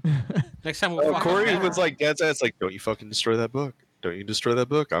 Yay. Next time we'll fuck Corey up was better. like, "Dad's it's like, don't you fucking destroy that book? Don't you destroy that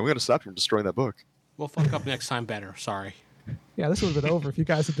book? I'm gonna stop you from destroying that book." We'll fuck up next time better. Sorry. Yeah, this would have been over if you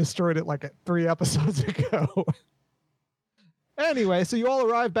guys had destroyed it like 3 episodes ago. Anyway, so you all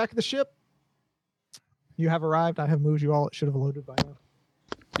arrive back at the ship. You have arrived. I have moved you all. It should have loaded by now.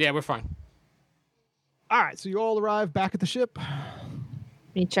 Yeah, we're fine. All right, so you all arrive back at the ship.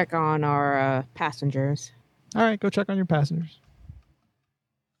 We check on our passengers. All right, go check on your passengers.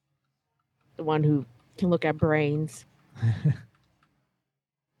 The one who can look at brains.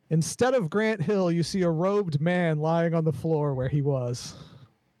 Instead of Grant Hill, you see a robed man lying on the floor where he was.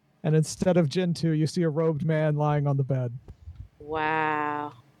 And instead of Gentoo, you see a robed man lying on the bed.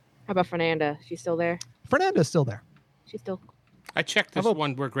 Wow. How about Fernanda? She's still there? Fernanda's still there. She's still. I checked this How about-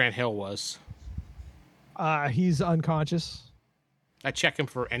 one where Grant Hill was. He's unconscious. I check him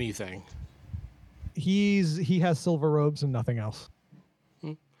for anything. He has silver robes and nothing else.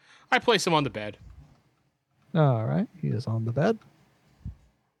 I place him on the bed. All right, he is on the bed.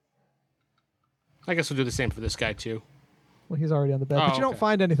 I guess we'll do the same for this guy too. Well, he's already on the bed, Oh, but you don't okay.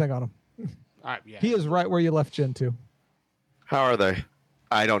 find anything on him. Yeah. He is right where you left Gentoo. How are they?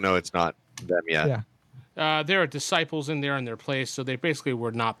 I don't know. It's not them yet. Yeah. There are disciples in there in their place, so they basically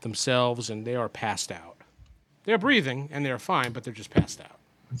were not themselves, and they are passed out. They're breathing, and they're fine, but they're just passed out.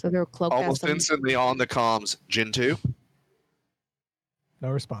 So they're cloaked as Almost some. instantly on the comms, Gentoo. No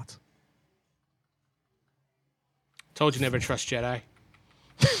response. Told you never trust Jedi.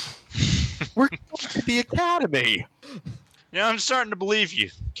 We're going to the academy. Yeah, I'm starting to believe you,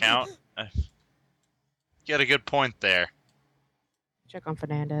 Count. You got a good point there. Check on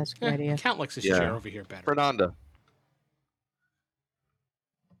Fernanda. That's a good idea. Count likes his Yeah. chair over here better. Fernanda.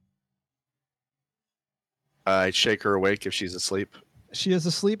 I shake her awake if she's asleep. She is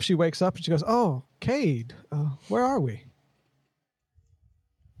asleep. She wakes up and she goes, "Oh, Cade, where are we?"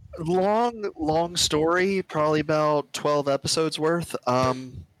 Long story, probably about 12 episodes worth.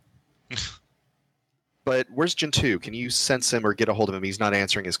 But where's Gentoo? Can you sense him or get a hold of him? He's not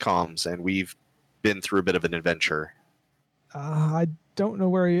answering his comms, and we've been through a bit of an adventure. I don't know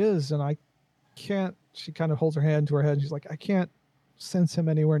where he is, and I can't. She kind of holds her hand to her head. And she's like, "I can't sense him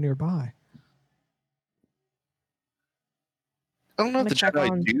anywhere nearby." I don't know if the I'm gonna check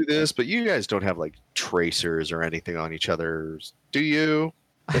Jedi on- do this, but you guys don't have like tracers or anything on each other, do you?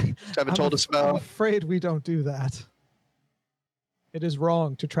 That you just haven't told us I'm about. afraid we don't do that. It is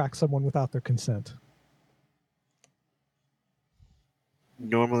wrong to track someone without their consent.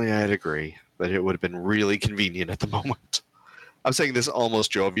 Normally, I'd agree, but it would have been really convenient at the moment. I'm saying this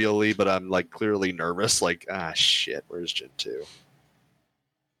almost jovially, but I'm like clearly nervous. Like, shit, where's Gentoo?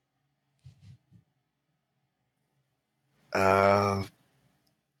 Can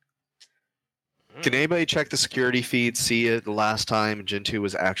anybody check the security feed, see it the last time Gentoo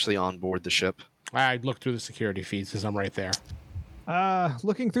was actually on board the ship? I looked through the security feeds because I'm right there.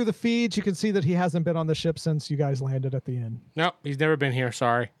 Looking through the feeds, you can see that he hasn't been on the ship since you guys landed at the inn. Nope, he's never been here.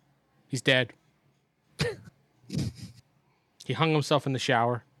 Sorry. He's dead. He hung himself in the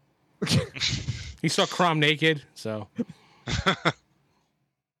shower. He saw Crom naked, so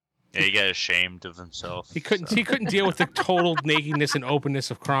Yeah, he got ashamed of himself. he couldn't deal with the total nakedness and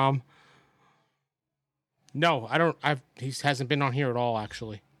openness of Crom. No, I don't. He hasn't been on here at all,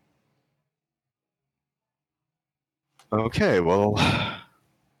 actually. Okay, well, I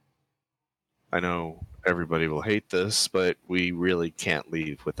know everybody will hate this, but we really can't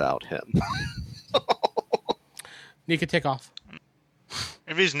leave without him. Nika, take off.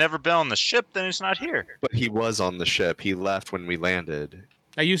 If he's never been on the ship, then he's not here. But he was on the ship. He left when we landed.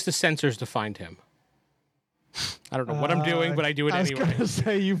 I used the sensors to find him. I don't know what I'm doing, but I do it I was anyway. gonna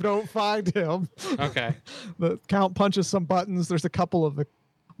say you don't find him. Okay. The count punches some buttons. There's a couple of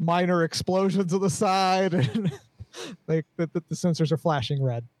minor explosions on the side, and the sensors are flashing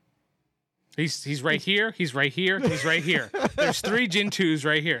red. He's right here. He's right here. He's right here. There's 3 Gentoos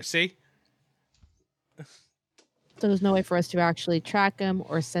right here. See? So there's no way for us to actually track him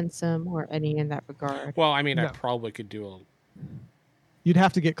or sense him or any in that regard. Well, I mean, I No. probably could do a You'd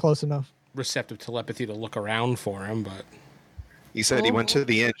have to get close enough. receptive telepathy to look around for him, but He said he went to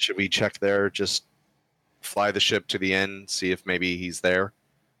the inn. Should we check there? Just fly the ship to the inn, see if maybe he's there.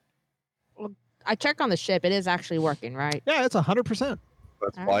 I checked on the ship. It is actually working, right? Yeah, it's 100%.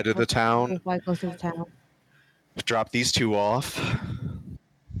 Let's All fly right, to the let's town. Fly close to the town. Drop these two off.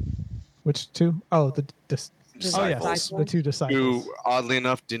 Which two? Oh, the oh yes, Disciples. the two disciples. Who, oddly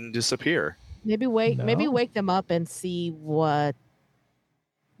enough, didn't disappear. Maybe maybe No. wake them up and see what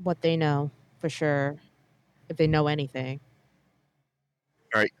they know for sure, if they know anything.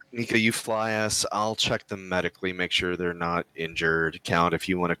 All right, Nika, you fly us. I'll check them medically, make sure they're not injured. Count, if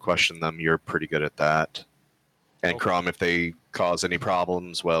you want to question them, you're pretty good at that. And Okay. Crom, if they cause any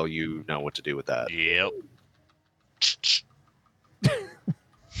problems, well, you know what to do with that. Yep.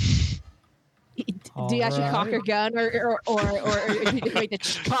 Do you actually cock Alright. your gun or you just make the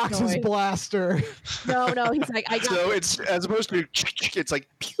Cocks his noise? blaster. No, he's like, I got So it's, as opposed to, it's like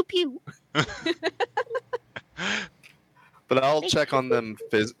pew pew. But I'll check on them,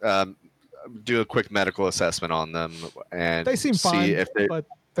 do a quick medical assessment on them, and They seem see fine, if they. but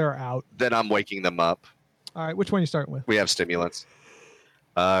they're out. Then I'm waking them up. All right, which one are you starting with? We have stimulants.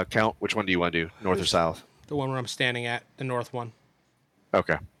 Count, which one do you want to do? North or south? The one where I'm standing at, the north one.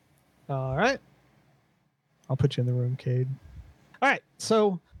 Okay. All right. I'll put you in the room, Cade. All right.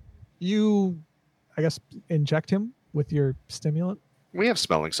 So you, I guess, inject him with your stimulant. We have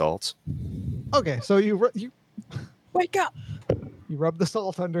smelling salts. Okay. So you wake up. rub the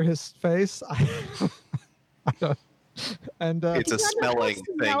salt under his face. I don't, and It's a He's not smelling supposed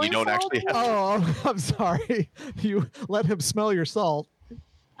to thing. smell You don't salt. actually have. oh, I'm sorry. You let him smell your salt.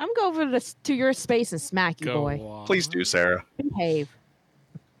 I'm going over to your space and smack you, Go boy. on. Please do, Sarah. Behave.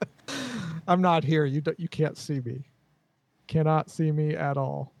 I'm not here. You can't see me. Cannot see me at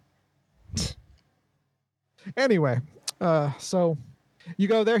all. Anyway, so you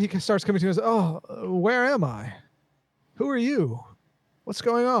go there. He starts coming to us. Oh, where am I? Who are you? What's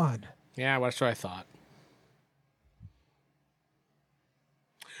going on? Yeah, that's what I thought.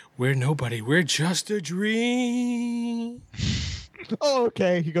 We're nobody. We're just a dream. Oh,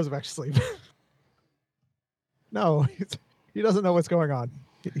 okay. He goes back to sleep. No, he doesn't know what's going on.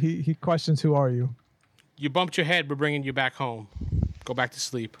 He questions, "Who are you?" You bumped your head. We're bringing you back home. Go back to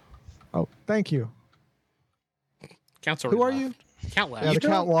sleep. Oh, thank you. Count's Who already are left. Count left. Yeah, the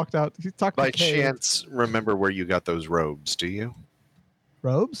count walked out. He talked By to Cade. chance, remember where you got those robes, do you?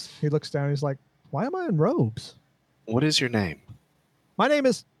 Robes? He looks down. He's like, "Why am I in robes? What is your name? My name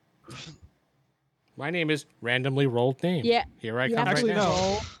is." My name is randomly rolled name. Yeah. Here I You come. have Actually, right now.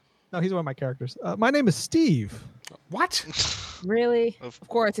 no. No, he's one of my characters. My name is Steve. What? Really? Of Of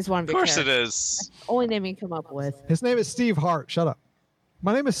course, it's one of Of your course it characters. is. Only name you can come up with. His name is Steve Hart. Shut up.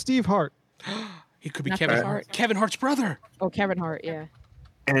 My name is Steve Hart. He could be Not Kevin Kevin Hart. Hart. Kevin Hart's brother. Oh, Kevin Hart, yeah.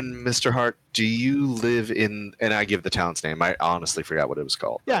 And Mr. Hart, do you live in? And I give the town's name. I honestly forgot what it was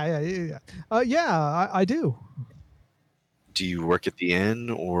called. Yeah. I do. Do you work at the inn,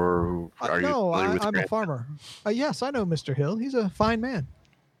 or are you No, familiar with I'm a Grant? farmer. Yes, I know Mr. Hill. He's a fine man.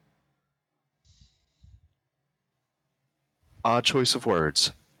 Odd choice of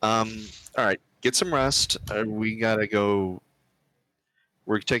words. All right, get some rest. We gotta go.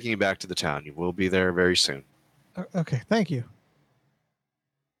 We're taking you back to the town. You will be there very soon. Okay, thank you.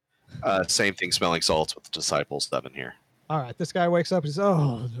 Same thing, smelling salts with the disciples 7 here. All right, this guy wakes up and says,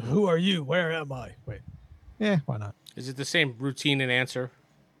 "Oh, who are you? Where am I?" Wait. Yeah, why not? Is it the same routine and answer?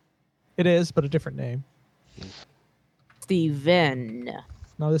 It is, but a different name. Steven.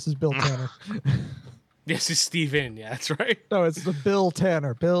 No, this is Bill Tanner. Yes, it's Steven. Yeah, that's right. No, it's the Bill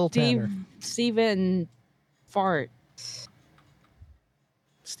Tanner. Bill Tanner. Steven Fart.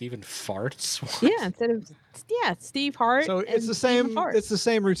 Steven farts. What? Yeah, instead of Steve Hart. So it's and the Steven same. Fart. It's the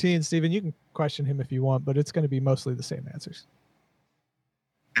same routine, Stephen. You can question him if you want, but it's going to be mostly the same answers.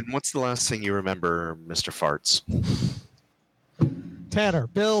 And what's the last thing you remember, Mr. Farts? Tanner.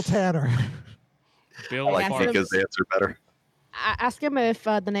 Bill Tanner. Bill I like asked farts. him- Nika's answer better. Ask him if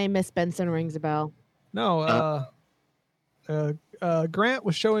the name Miss Benson rings a bell. No. Grant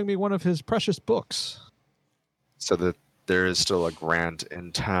was showing me one of his precious books. So that there is still a Grant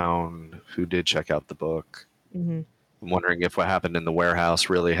in town who did check out the book. Mm-hmm. I'm wondering if what happened in the warehouse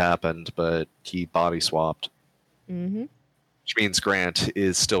really happened, but he body swapped. Mm-hmm. Which means Grant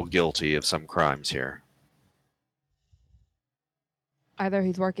is still guilty of some crimes here. Either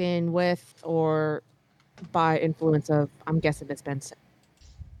he's working with or by influence of, I'm guessing, Miss Benson.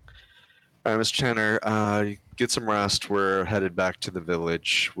 All right, Mr. Tanner, get some rest. We're headed back to the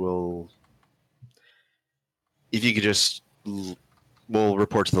village. If you could just, we'll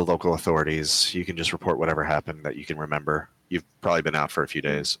report to the local authorities. You can just report whatever happened that you can remember. You've probably been out for a few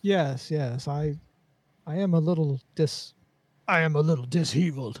days. Yes. I am a little I am a little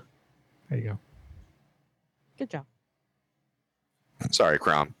disheveled. There you go. Good job. Sorry,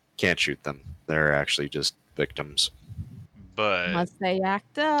 Crom. Can't shoot them. They're actually just victims. But Unless they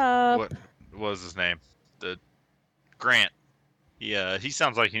act up. what was his name? The Grant. He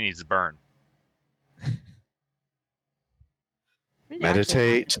sounds like he needs to burn. Maybe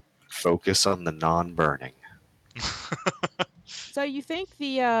Meditate. Focus on the non-burning. So you think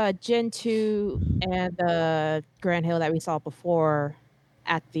the Gen 2 and the Grand Hill that we saw before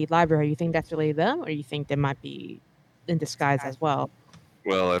at the library, you think that's really them, or you think they might be in disguise as well?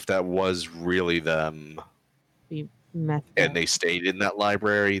 Well, if that was really them and they stayed in that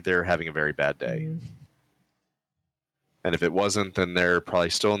library, they're having a very bad day. Mm. And if it wasn't, then they're probably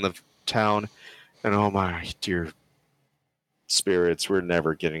still in the town. And oh my dear spirits, we're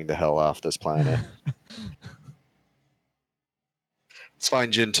never getting the hell off this planet. Let's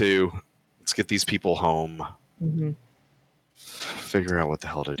find Jin 2. Let's get these people home. Mm-hmm. Figure out what the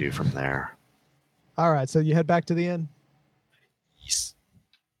hell to do from there. All right, so you head back to the inn. Yes.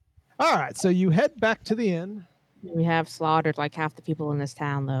 All right, so you head back to the inn. We have slaughtered like half the people in this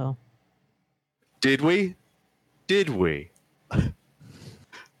town, though. Did we? Did we? They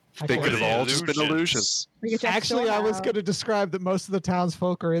Actually- could have all just been illusions. Actually, I was going to describe that most of the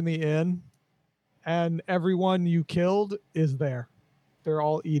townsfolk are in the inn, and everyone you killed is there. They're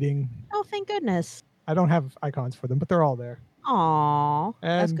all eating. Oh, thank goodness. I don't have icons for them, but they're all there. Aw,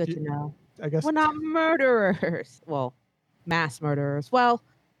 that's And good to know. I guess We're not murderers. Well, mass murderers. Well,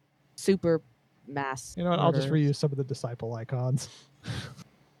 super mass. you know what? I'll just murderers. reuse some of the disciple icons.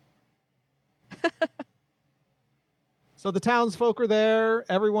 So the townsfolk are there.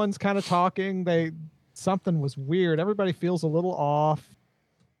 Everyone's kind of talking. Something was weird. Everybody feels a little off.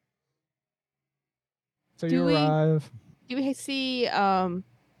 So Do you we- arrive. Do we see? Well,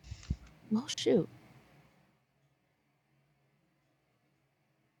 shoot.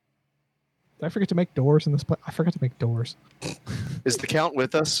 Did I forget to make doors in this place? I forgot to make doors. Is the Count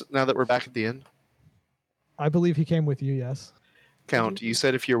with us now that we're back at the inn? I believe he came with you. Yes. Count, you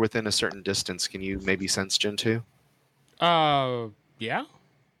said if you're within a certain distance, can you maybe sense Jin 2? Yeah.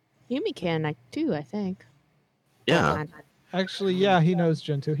 Yumi can too, I think. Yeah. Actually, yeah, he knows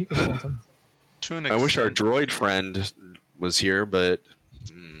Gen 2. He can sense him. To an I wish our extent. droid friend was here, but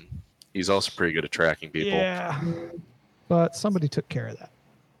he's also pretty good at tracking people. Yeah. But somebody took care of that.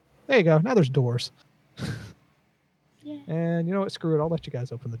 There you go. Now there's doors. Yeah. And you know what? Screw it. I'll let you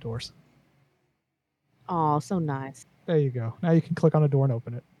guys open the doors. Oh, so nice. There you go. Now you can click on a door and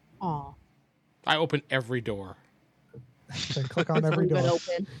open it. Oh, I open every door. Then click on every leave it door.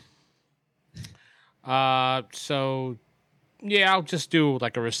 open. So yeah, I'll just do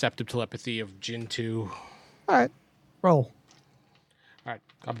like a receptive telepathy of Jin 2. All right. Roll. All right,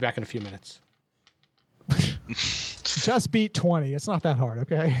 I'll be back in a few minutes. Just beat 20. It's not that hard,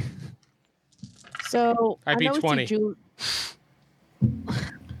 okay? So I beat know we see 20.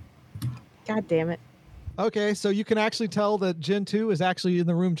 God damn it! Okay, so you can actually tell that Gen 2 is actually in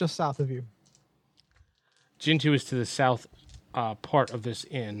the room just south of you. Jin 2 is to the south part of this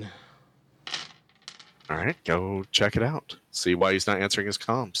inn. All right, go check it out. See why he's not answering his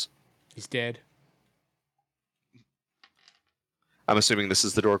comms. He's dead. I'm assuming this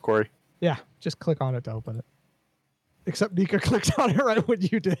is the door, Corey. Yeah, just click on it to open it. Except Nika clicked on it right when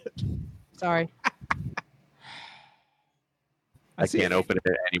you did. Sorry. I can't open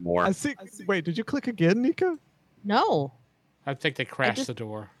it anymore. I see. Wait, did you click again, Nika? No, I think they crashed just- the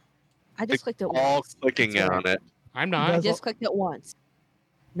door. I just clicked it All once. clicking That's on it. I'm You not. I guys- just clicked it once.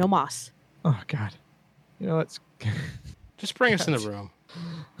 No moss. Oh, God. You know, it's... Just bring us in the room.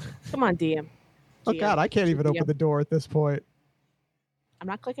 Come on, DM. Oh, God, I can't even open the door at this point. I'm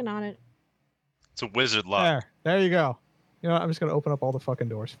not clicking on it. It's a wizard lock. There you go. You know what? I'm just going to open up all the fucking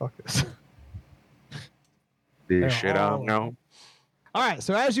doors. Fuck this. This They're shit I all- don't know. All right,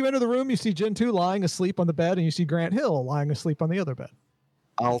 so as you enter the room, you see Gen 2 lying asleep on the bed, and you see Grant Hill lying asleep on the other bed.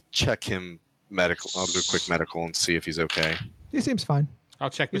 I'll check him medical. I'll do a quick medical and see if he's okay. He seems fine. I'll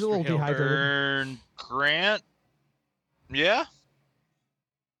check He's a Mr. little Hill. dehydrated. Burn Grant. Yeah,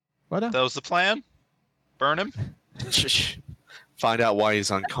 What? that was the plan. Burn him. Find out why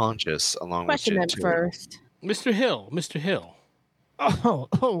he's unconscious along Question with them Jin 2. first. Mr. Hill. Mr. Hill.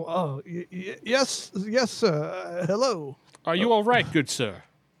 Yes, hello. Are you all right, good sir?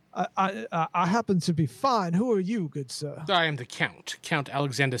 I happen to be fine. Who are you, good sir? I am the Count, Count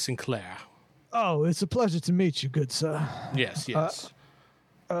Alexander Sinclair. Oh, it's a pleasure to meet you, good sir. Yes, yes.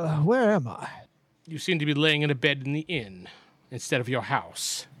 Where am I? You seem to be laying in a bed in the inn instead of your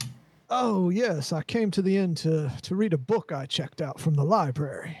house. Oh, yes, I came to the inn to read a book I checked out from the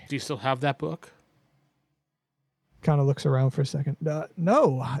library. Do you still have that book? kind of looks around for a second.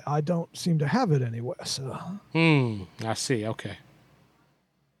 No, I don't seem to have it anywhere, sir. I see. Okay.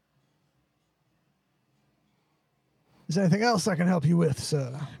 Is there anything else I can help you with,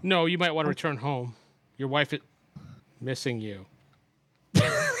 sir? No, you might want to return home. Your wife is missing you.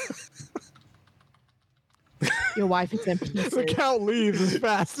 Your wife is in pieces. The Count leaves as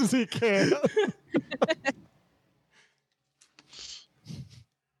fast as he can.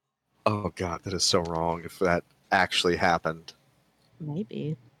 Oh God, that is so wrong if that actually happened.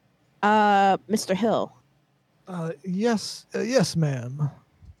 Maybe. Mr. Hill. Yes, ma'am.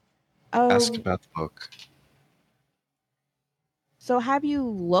 Ask Oh, about the book. so have you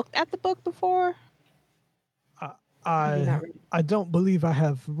looked at the book before? Have you not read it? I don't believe I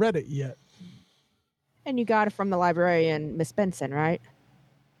have read it yet. And you got it from the librarian, Miss Benson, right?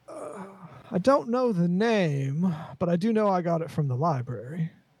 I don't know the name, but I do know I got it from the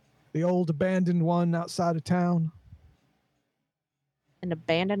library. The old abandoned one outside of town. An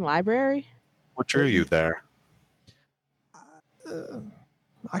abandoned library? What drew you there?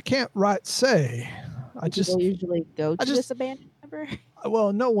 I can't right say. I Do just, people usually go to just- this abandoned library?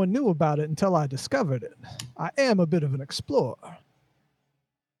 well, no one knew about it until I discovered it. I am a bit of an explorer.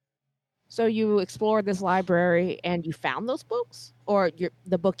 So you explored this library and you found those books, or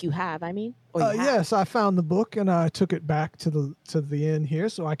the book you have? I mean, or you have? Yes, I found the book and I took it back to the inn here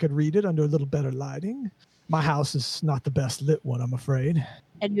so I could read it under a little better lighting. My house is not the best lit one, I'm afraid.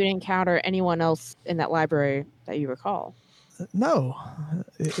 And you didn't encounter anyone else in that library that you recall? No,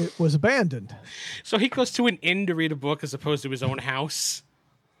 it was abandoned. So he goes to an inn to read a book as opposed to his own house.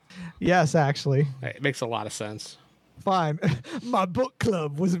 Yes, actually. It makes a lot of sense. Fine. My book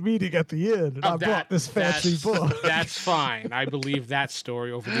club was meeting at the inn, and I brought this fancy book. That's fine. I believe that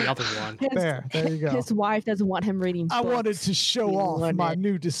story over the other one. There you go. His wife doesn't want him reading books. I wanted to show He off wanted my it.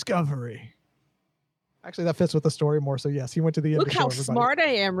 new discovery. Actually, that fits with the story more. So yes, he went to the inn Look to show how everybody. smart I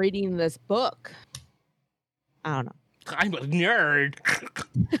am reading this book. I don't know. I'm a nerd.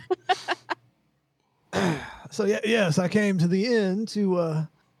 So yes, I came to the inn to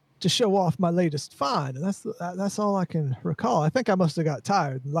show off my latest find, and that's all I can recall. I think I must have got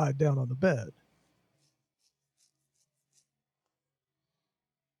tired and lied down on the bed.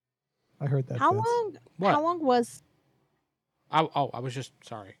 I heard that. How Vince. long? What? How long was? I was just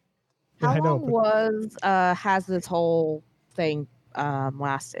sorry. Yeah, How I know, long but was? Has this whole thing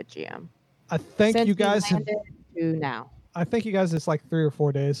lasted, GM? I think Since you we guys have. landed to now. I think you guys. It's like 3 or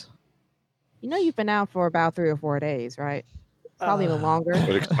 4 days. You know, you've been out for about 3 or 4 days, right? Probably even longer.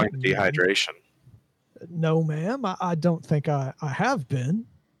 Would explain the dehydration. No, ma'am. I don't think I have been.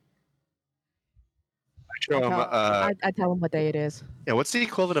 Show him, I tell him what day it is. yeah, what's the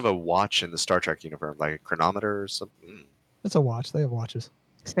equivalent of a watch in the Star Trek universe? Like a chronometer or something? It's a watch. They have watches.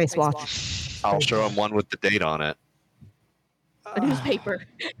 Space Watch. I'll show him one with the date on it. A newspaper.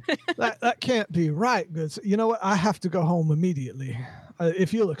 That can't be right, good. You know what? I have to go home immediately.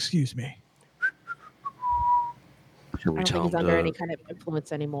 If you'll excuse me. Should I we don't tell think he's him under to any kind of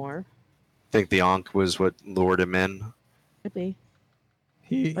influence anymore. think the Ankh was what lured him in? Could be.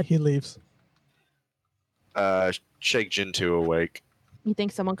 He But- leaves. Shake Jintu awake. You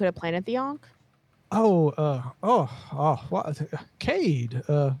think someone could have planted the Ankh? What? Cade,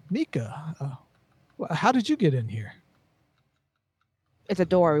 Nika, how did you get in here? It's a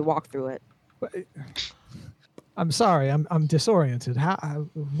door. We walk through it. I'm sorry, I'm disoriented.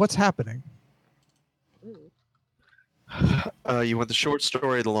 What's happening? You want the short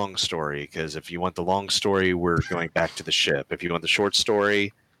story or the long story? Because if you want the long story, we're going back to the ship. If you want the short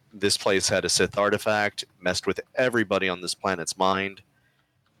story, this place had a Sith artifact, messed with everybody on this planet's mind,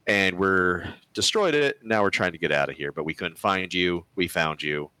 and we're destroyed it. Now we're trying to get out of here, but we couldn't find you. We found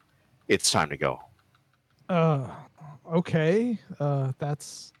you. It's time to go. Okay.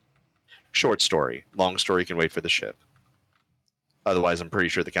 That's Short story. Long story can wait for the ship. Otherwise, I'm pretty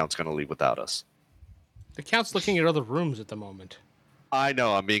sure the Count's going to leave without us. The Count's looking at other rooms at the moment. I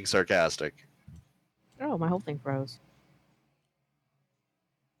know, I'm being sarcastic. Oh, my whole thing froze.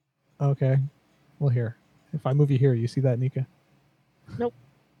 okay. Well, here. If I move you here, you see that, Nika? Nope.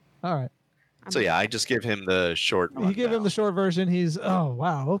 All right. So yeah, I just give him the short You give him rundown. the short version. He's, oh,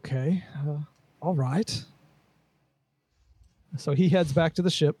 wow, okay. All right. So he heads back to the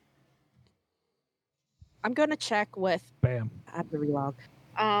ship. I'm gonna check with. Bam. I have to relog.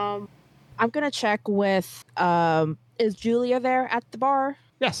 I'm gonna check with. Is Julia there at the bar?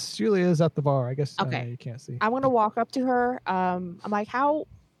 Yes, Julia is at the bar. I guess Okay. you can't see. I'm gonna walk up to her. I'm like, how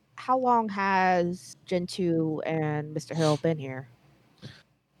long has Gentoo and Mr. Hill been here?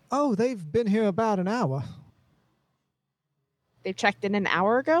 Oh, they've been here about an hour. They checked in an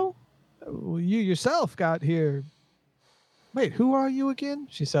hour ago. Well, you yourself got here Wait, who are you again?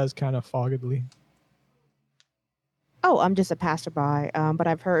 She says kind of foggedly. Oh, I'm just a passerby. But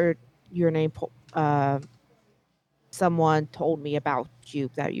I've heard your name. Someone told me about you,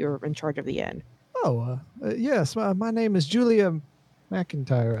 that you're in charge of the inn. Oh, yes, my name is Julia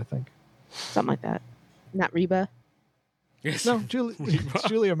McIntyre, I think. Something like that. Not Reba. Yes. No, it's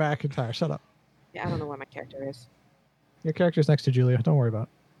Julia McIntyre. Shut up. Yeah, I don't know what my character is. Your character's next to Julia. Don't worry about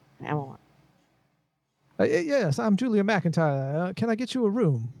it. I won't. Yes, I'm Julia McIntyre. Can I get you a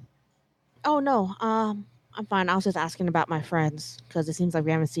room? Oh no. I'm fine. I was just asking about my friends because it seems like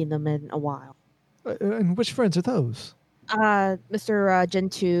we haven't seen them in a while. And which friends are those? Mr.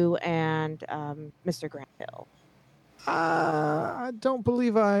 Gentoo and Mr. Granthill. I don't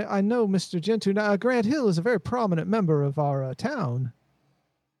believe I know Mr. Gentoo. Now, Grant Hill is a very prominent member of our town.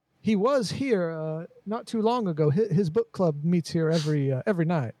 He was here not too long ago. His book club meets here every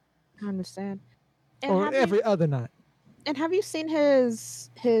night, I understand. And or have every other night. And have you seen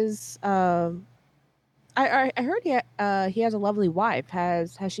his? I heard he has a lovely wife.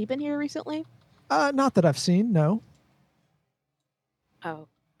 Has she been here recently? Not that I've seen. No. Oh,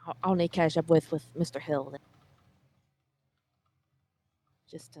 I'll need to catch up with Mr. Hill then.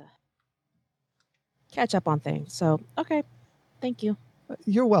 Just to catch up on things. So okay, thank you.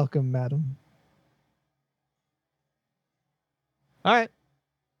 You're welcome, madam. All right.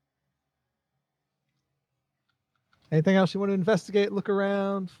 Anything else you want to investigate? Look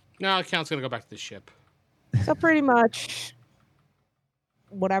around. No, the Count's gonna go back to the ship. So pretty much,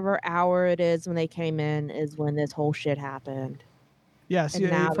 whatever hour it is when they came in is when this whole shit happened. Yes, And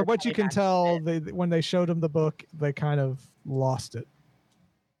now from they're what you coming can tell, when they showed him the book, they kind of lost it.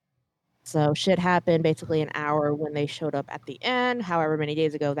 So shit happened basically an hour when they showed up at the end, however many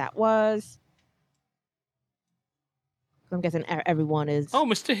days ago that was. So I'm guessing everyone is. Oh,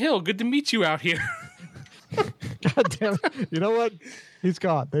 Mr. Hill, good to meet you out here. God damn it. You know what? He's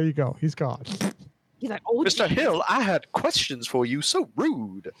gone. There you go. He's gone. He's like, oh, Mr. Hill, I had questions for you. So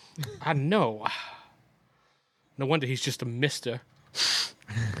rude. I know. No wonder he's just a mister.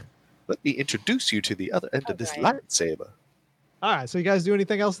 Let me introduce you to the other end of this Alright. lightsaber. All right. So you guys do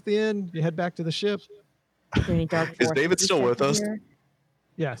anything else at the end? You head back to the ship? any dark Is forces David still you with check us? here?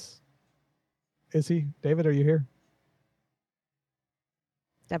 Yes. Is he? David, are you here?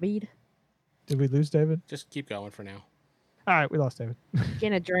 David, Did we lose David? Just keep going for now. All right. We lost David.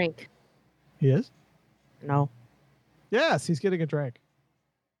 getting a drink. He is? No. Yes, he's getting a drink.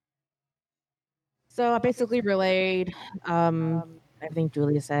 So I basically relayed everything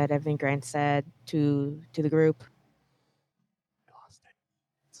Julia said, everything Grant said to the group.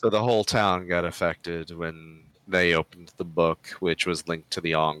 So the whole town got affected when they opened the book, which was linked to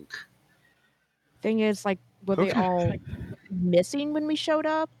the Ankh. Thing is, like, were they Okay. all missing when we showed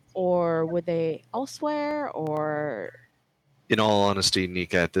up, or were they elsewhere, or In all honesty,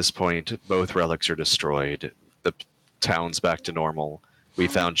 Nika, at this point, both relics are destroyed. The town's back to normal. We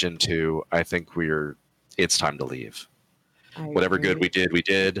found Jin 2. I think it's time to leave. I Whatever good agree. we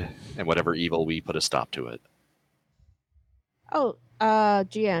did, and whatever evil, we put a stop to it. Oh,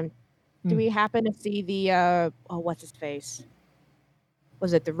 GM, do Hmm. we happen to see the what's his face?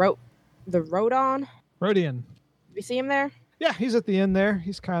 Was it the Rodon? Rodian. Did we see him there? Yeah, he's at the end there.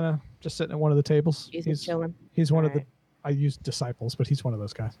 He's kind of just sitting at one of the tables. He's just chilling. He's one of the. Alright. I used disciples, but he's one of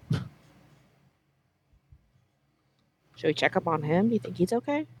those guys. Should we check up on him? Do you think he's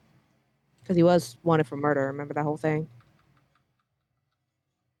okay? Because he was wanted for murder. Remember that whole thing?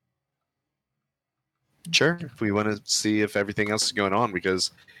 Sure, if we want to see if everything else is going on, because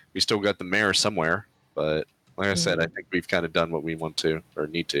we still got the mayor somewhere. But like I said, I think we've kind of done what we want to or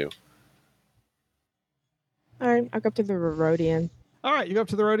need to. All right, I'll go up to the Rodian. All right, you go up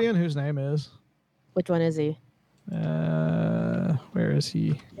to the Rodian, whose name is. Which one is he? Where is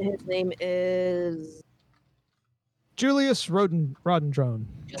he? His name is Julius Rodendrone.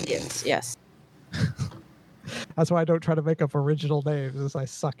 Julius. Yes. That's why I don't try to make up original names, as I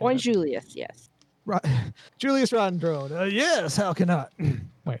suck at Or it. Julius. Yes. Julius Rodendrone. Yes, how can I?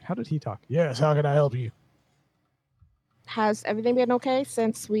 Wait, how did he talk? Yes, how can I help you? Has everything been okay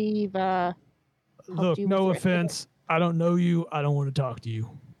since we've Look, you no with your- offense. I don't know you. I don't want to talk to you.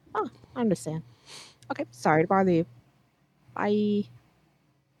 I understand. Okay, sorry to bother you. Bye.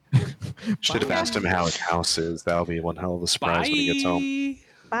 Should have asked him how his house is. That'll be one hell of a surprise when he gets home.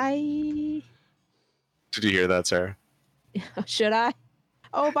 Bye. Did you hear that, Sarah? Should I?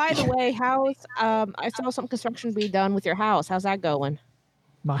 Oh, by the way, how's I saw some construction be done with your house. How's that going?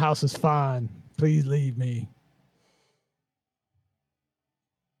 My house is fine. Please leave me.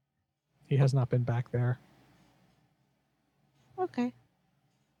 He has not been back there. Okay.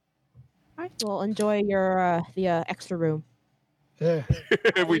 All right. Well, enjoy your the extra room. Yeah.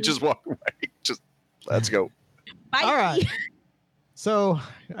 We just walk away. Just let's go. Bye. All right. So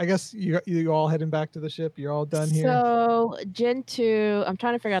I guess you all heading back to the ship. You're all done here. So Gen 2, I'm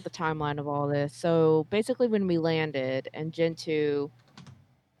trying to figure out the timeline of all this. So basically when we landed and Gen 2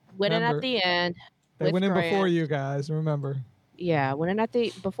 went in Remember, at the end. They with went in Grant. before you guys. Remember? Yeah, went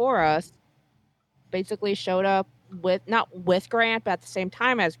in before us. Basically showed up not with Grant, but at the same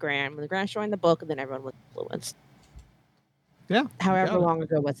time as Grant. When Grant joined the book, and then everyone was influenced. Yeah. However got it. long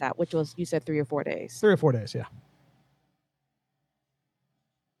ago was that? Which was, you said 3 or 4 days. 3 or 4 days. Yeah.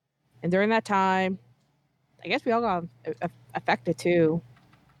 And during that time, I guess we all got affected too.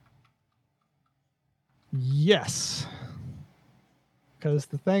 Yes. Because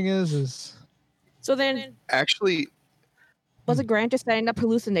the thing is So then, Actually, wasn't Grant just setting up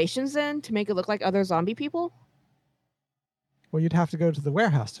hallucinations then to make it look like other zombie people? well, you'd have to go to the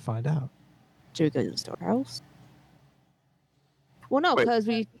warehouse to find out. Should we go to the storehouse? Well, no, Wait. because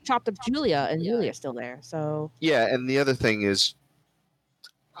we chopped up Julia, and Julia's still there. So yeah, and the other thing is,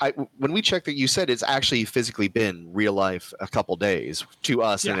 when we checked that, you said it's actually physically been real life a couple days to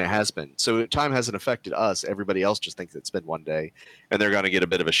us, and Yeah. it has been. So time hasn't affected us. Everybody else just thinks it's been 1 day, and they're going to get a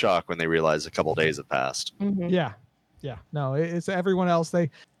bit of a shock when they realize a couple days have passed. Yeah. Yeah. No, it's everyone else. They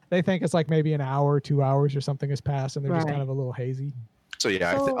think it's like maybe an hour, 2 hours or something has passed, and they're just Right. kind of a little hazy. So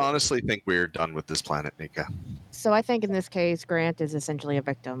yeah, I So- honestly think we're done with this planet, Nika. So I think in this case, Grant is essentially a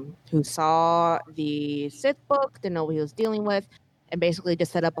victim who saw the Sith book, didn't know what he was dealing with, and basically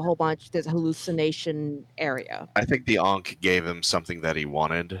just set up a whole bunch this hallucination area. I think the Ankh gave him something that he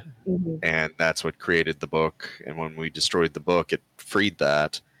wanted, and that's what created the book. And when we destroyed the book, it freed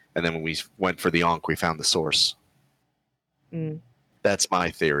that. And then when we went for the Ankh, we found the source. Mm. That's my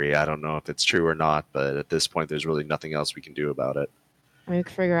theory. I don't know if it's true or not, but at this point, there's really nothing else we can do about it. I mean, we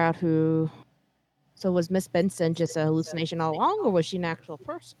could figure out who. So was Miss Benson just a hallucination all along, or was she an actual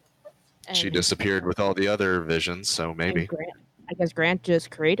person? She And- disappeared with all the other visions, so and maybe. I guess Grant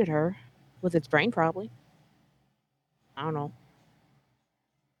just created her with its brain, probably. I don't know.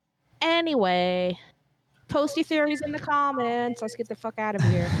 Anyway, post your theories in the comments. Let's get the fuck out of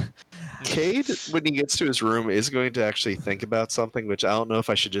here. Cade, when he gets to his room, is going to actually think about something, which I don't know if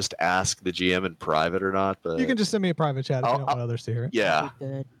I should just ask the GM in private or not. But You can just send me a private chat if you I'll- don't want others to hear it. yeah,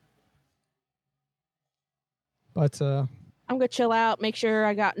 Good. But I'm gonna chill out. Make sure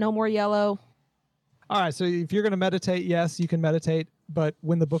I got no more yellow. all right, so if you're going to meditate, yes, you can meditate. But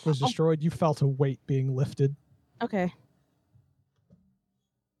when the book was Oh. destroyed, you felt a weight being lifted. Okay.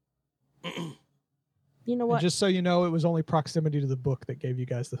 You know And what? just so you know, it was only proximity to the book that gave you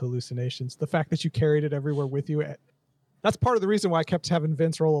guys the hallucinations. The fact that you carried it everywhere with you, that's part of the reason why I kept having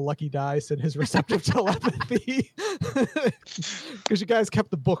Vince roll a lucky dice and his receptive telepathy. Because you guys kept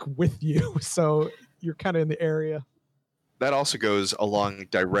the book with you, so you're kind of in the area. that also goes along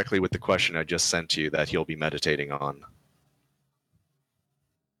directly with the question I just sent to you that he'll be meditating on.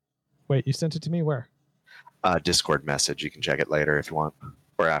 Wait, you sent it to me? Where? Discord message. You can check it later if you want,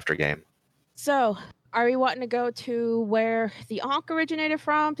 or after game. So, are we wanting to go to where the Ankh originated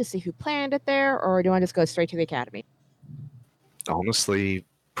from to see who planned it there, or do you want to just go straight to the academy? Honestly,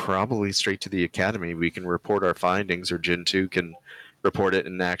 probably straight to the academy. We can report our findings, or Gen 2 can report it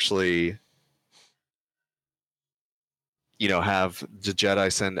and actually, have the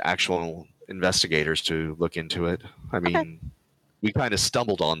Jedi send actual investigators to look into it. I mean, we kind of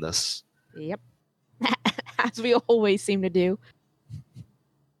stumbled on this. Yep. As we always seem to do.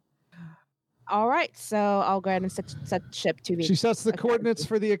 All right, so I'll go ahead and set ship to the. She sets the academy. coordinates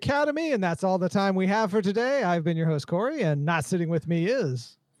for the academy, and that's all the time we have for today. I've been your host, Corey, and not sitting with me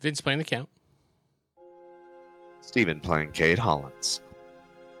is... Vince playing the count. Steven playing Cade Hollins.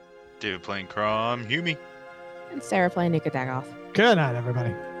 Dude playing Crom, Humi. And Sarah playing Nika Dagoff. Good night,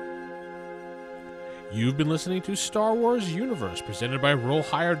 everybody. You've been listening to Star Wars Universe, presented by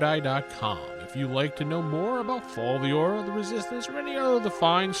RollHigherDie.com. If you'd like to know more about Fall of the Order, the Resistance, or any other of the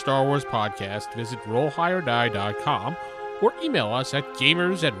fine Star Wars podcast, visit RollHigherDie.com or email us at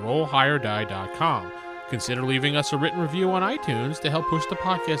gamers@RollHigherDie.com. Consider leaving us a written review on iTunes to help push the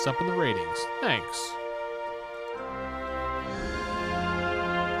podcast up in the ratings. Thanks.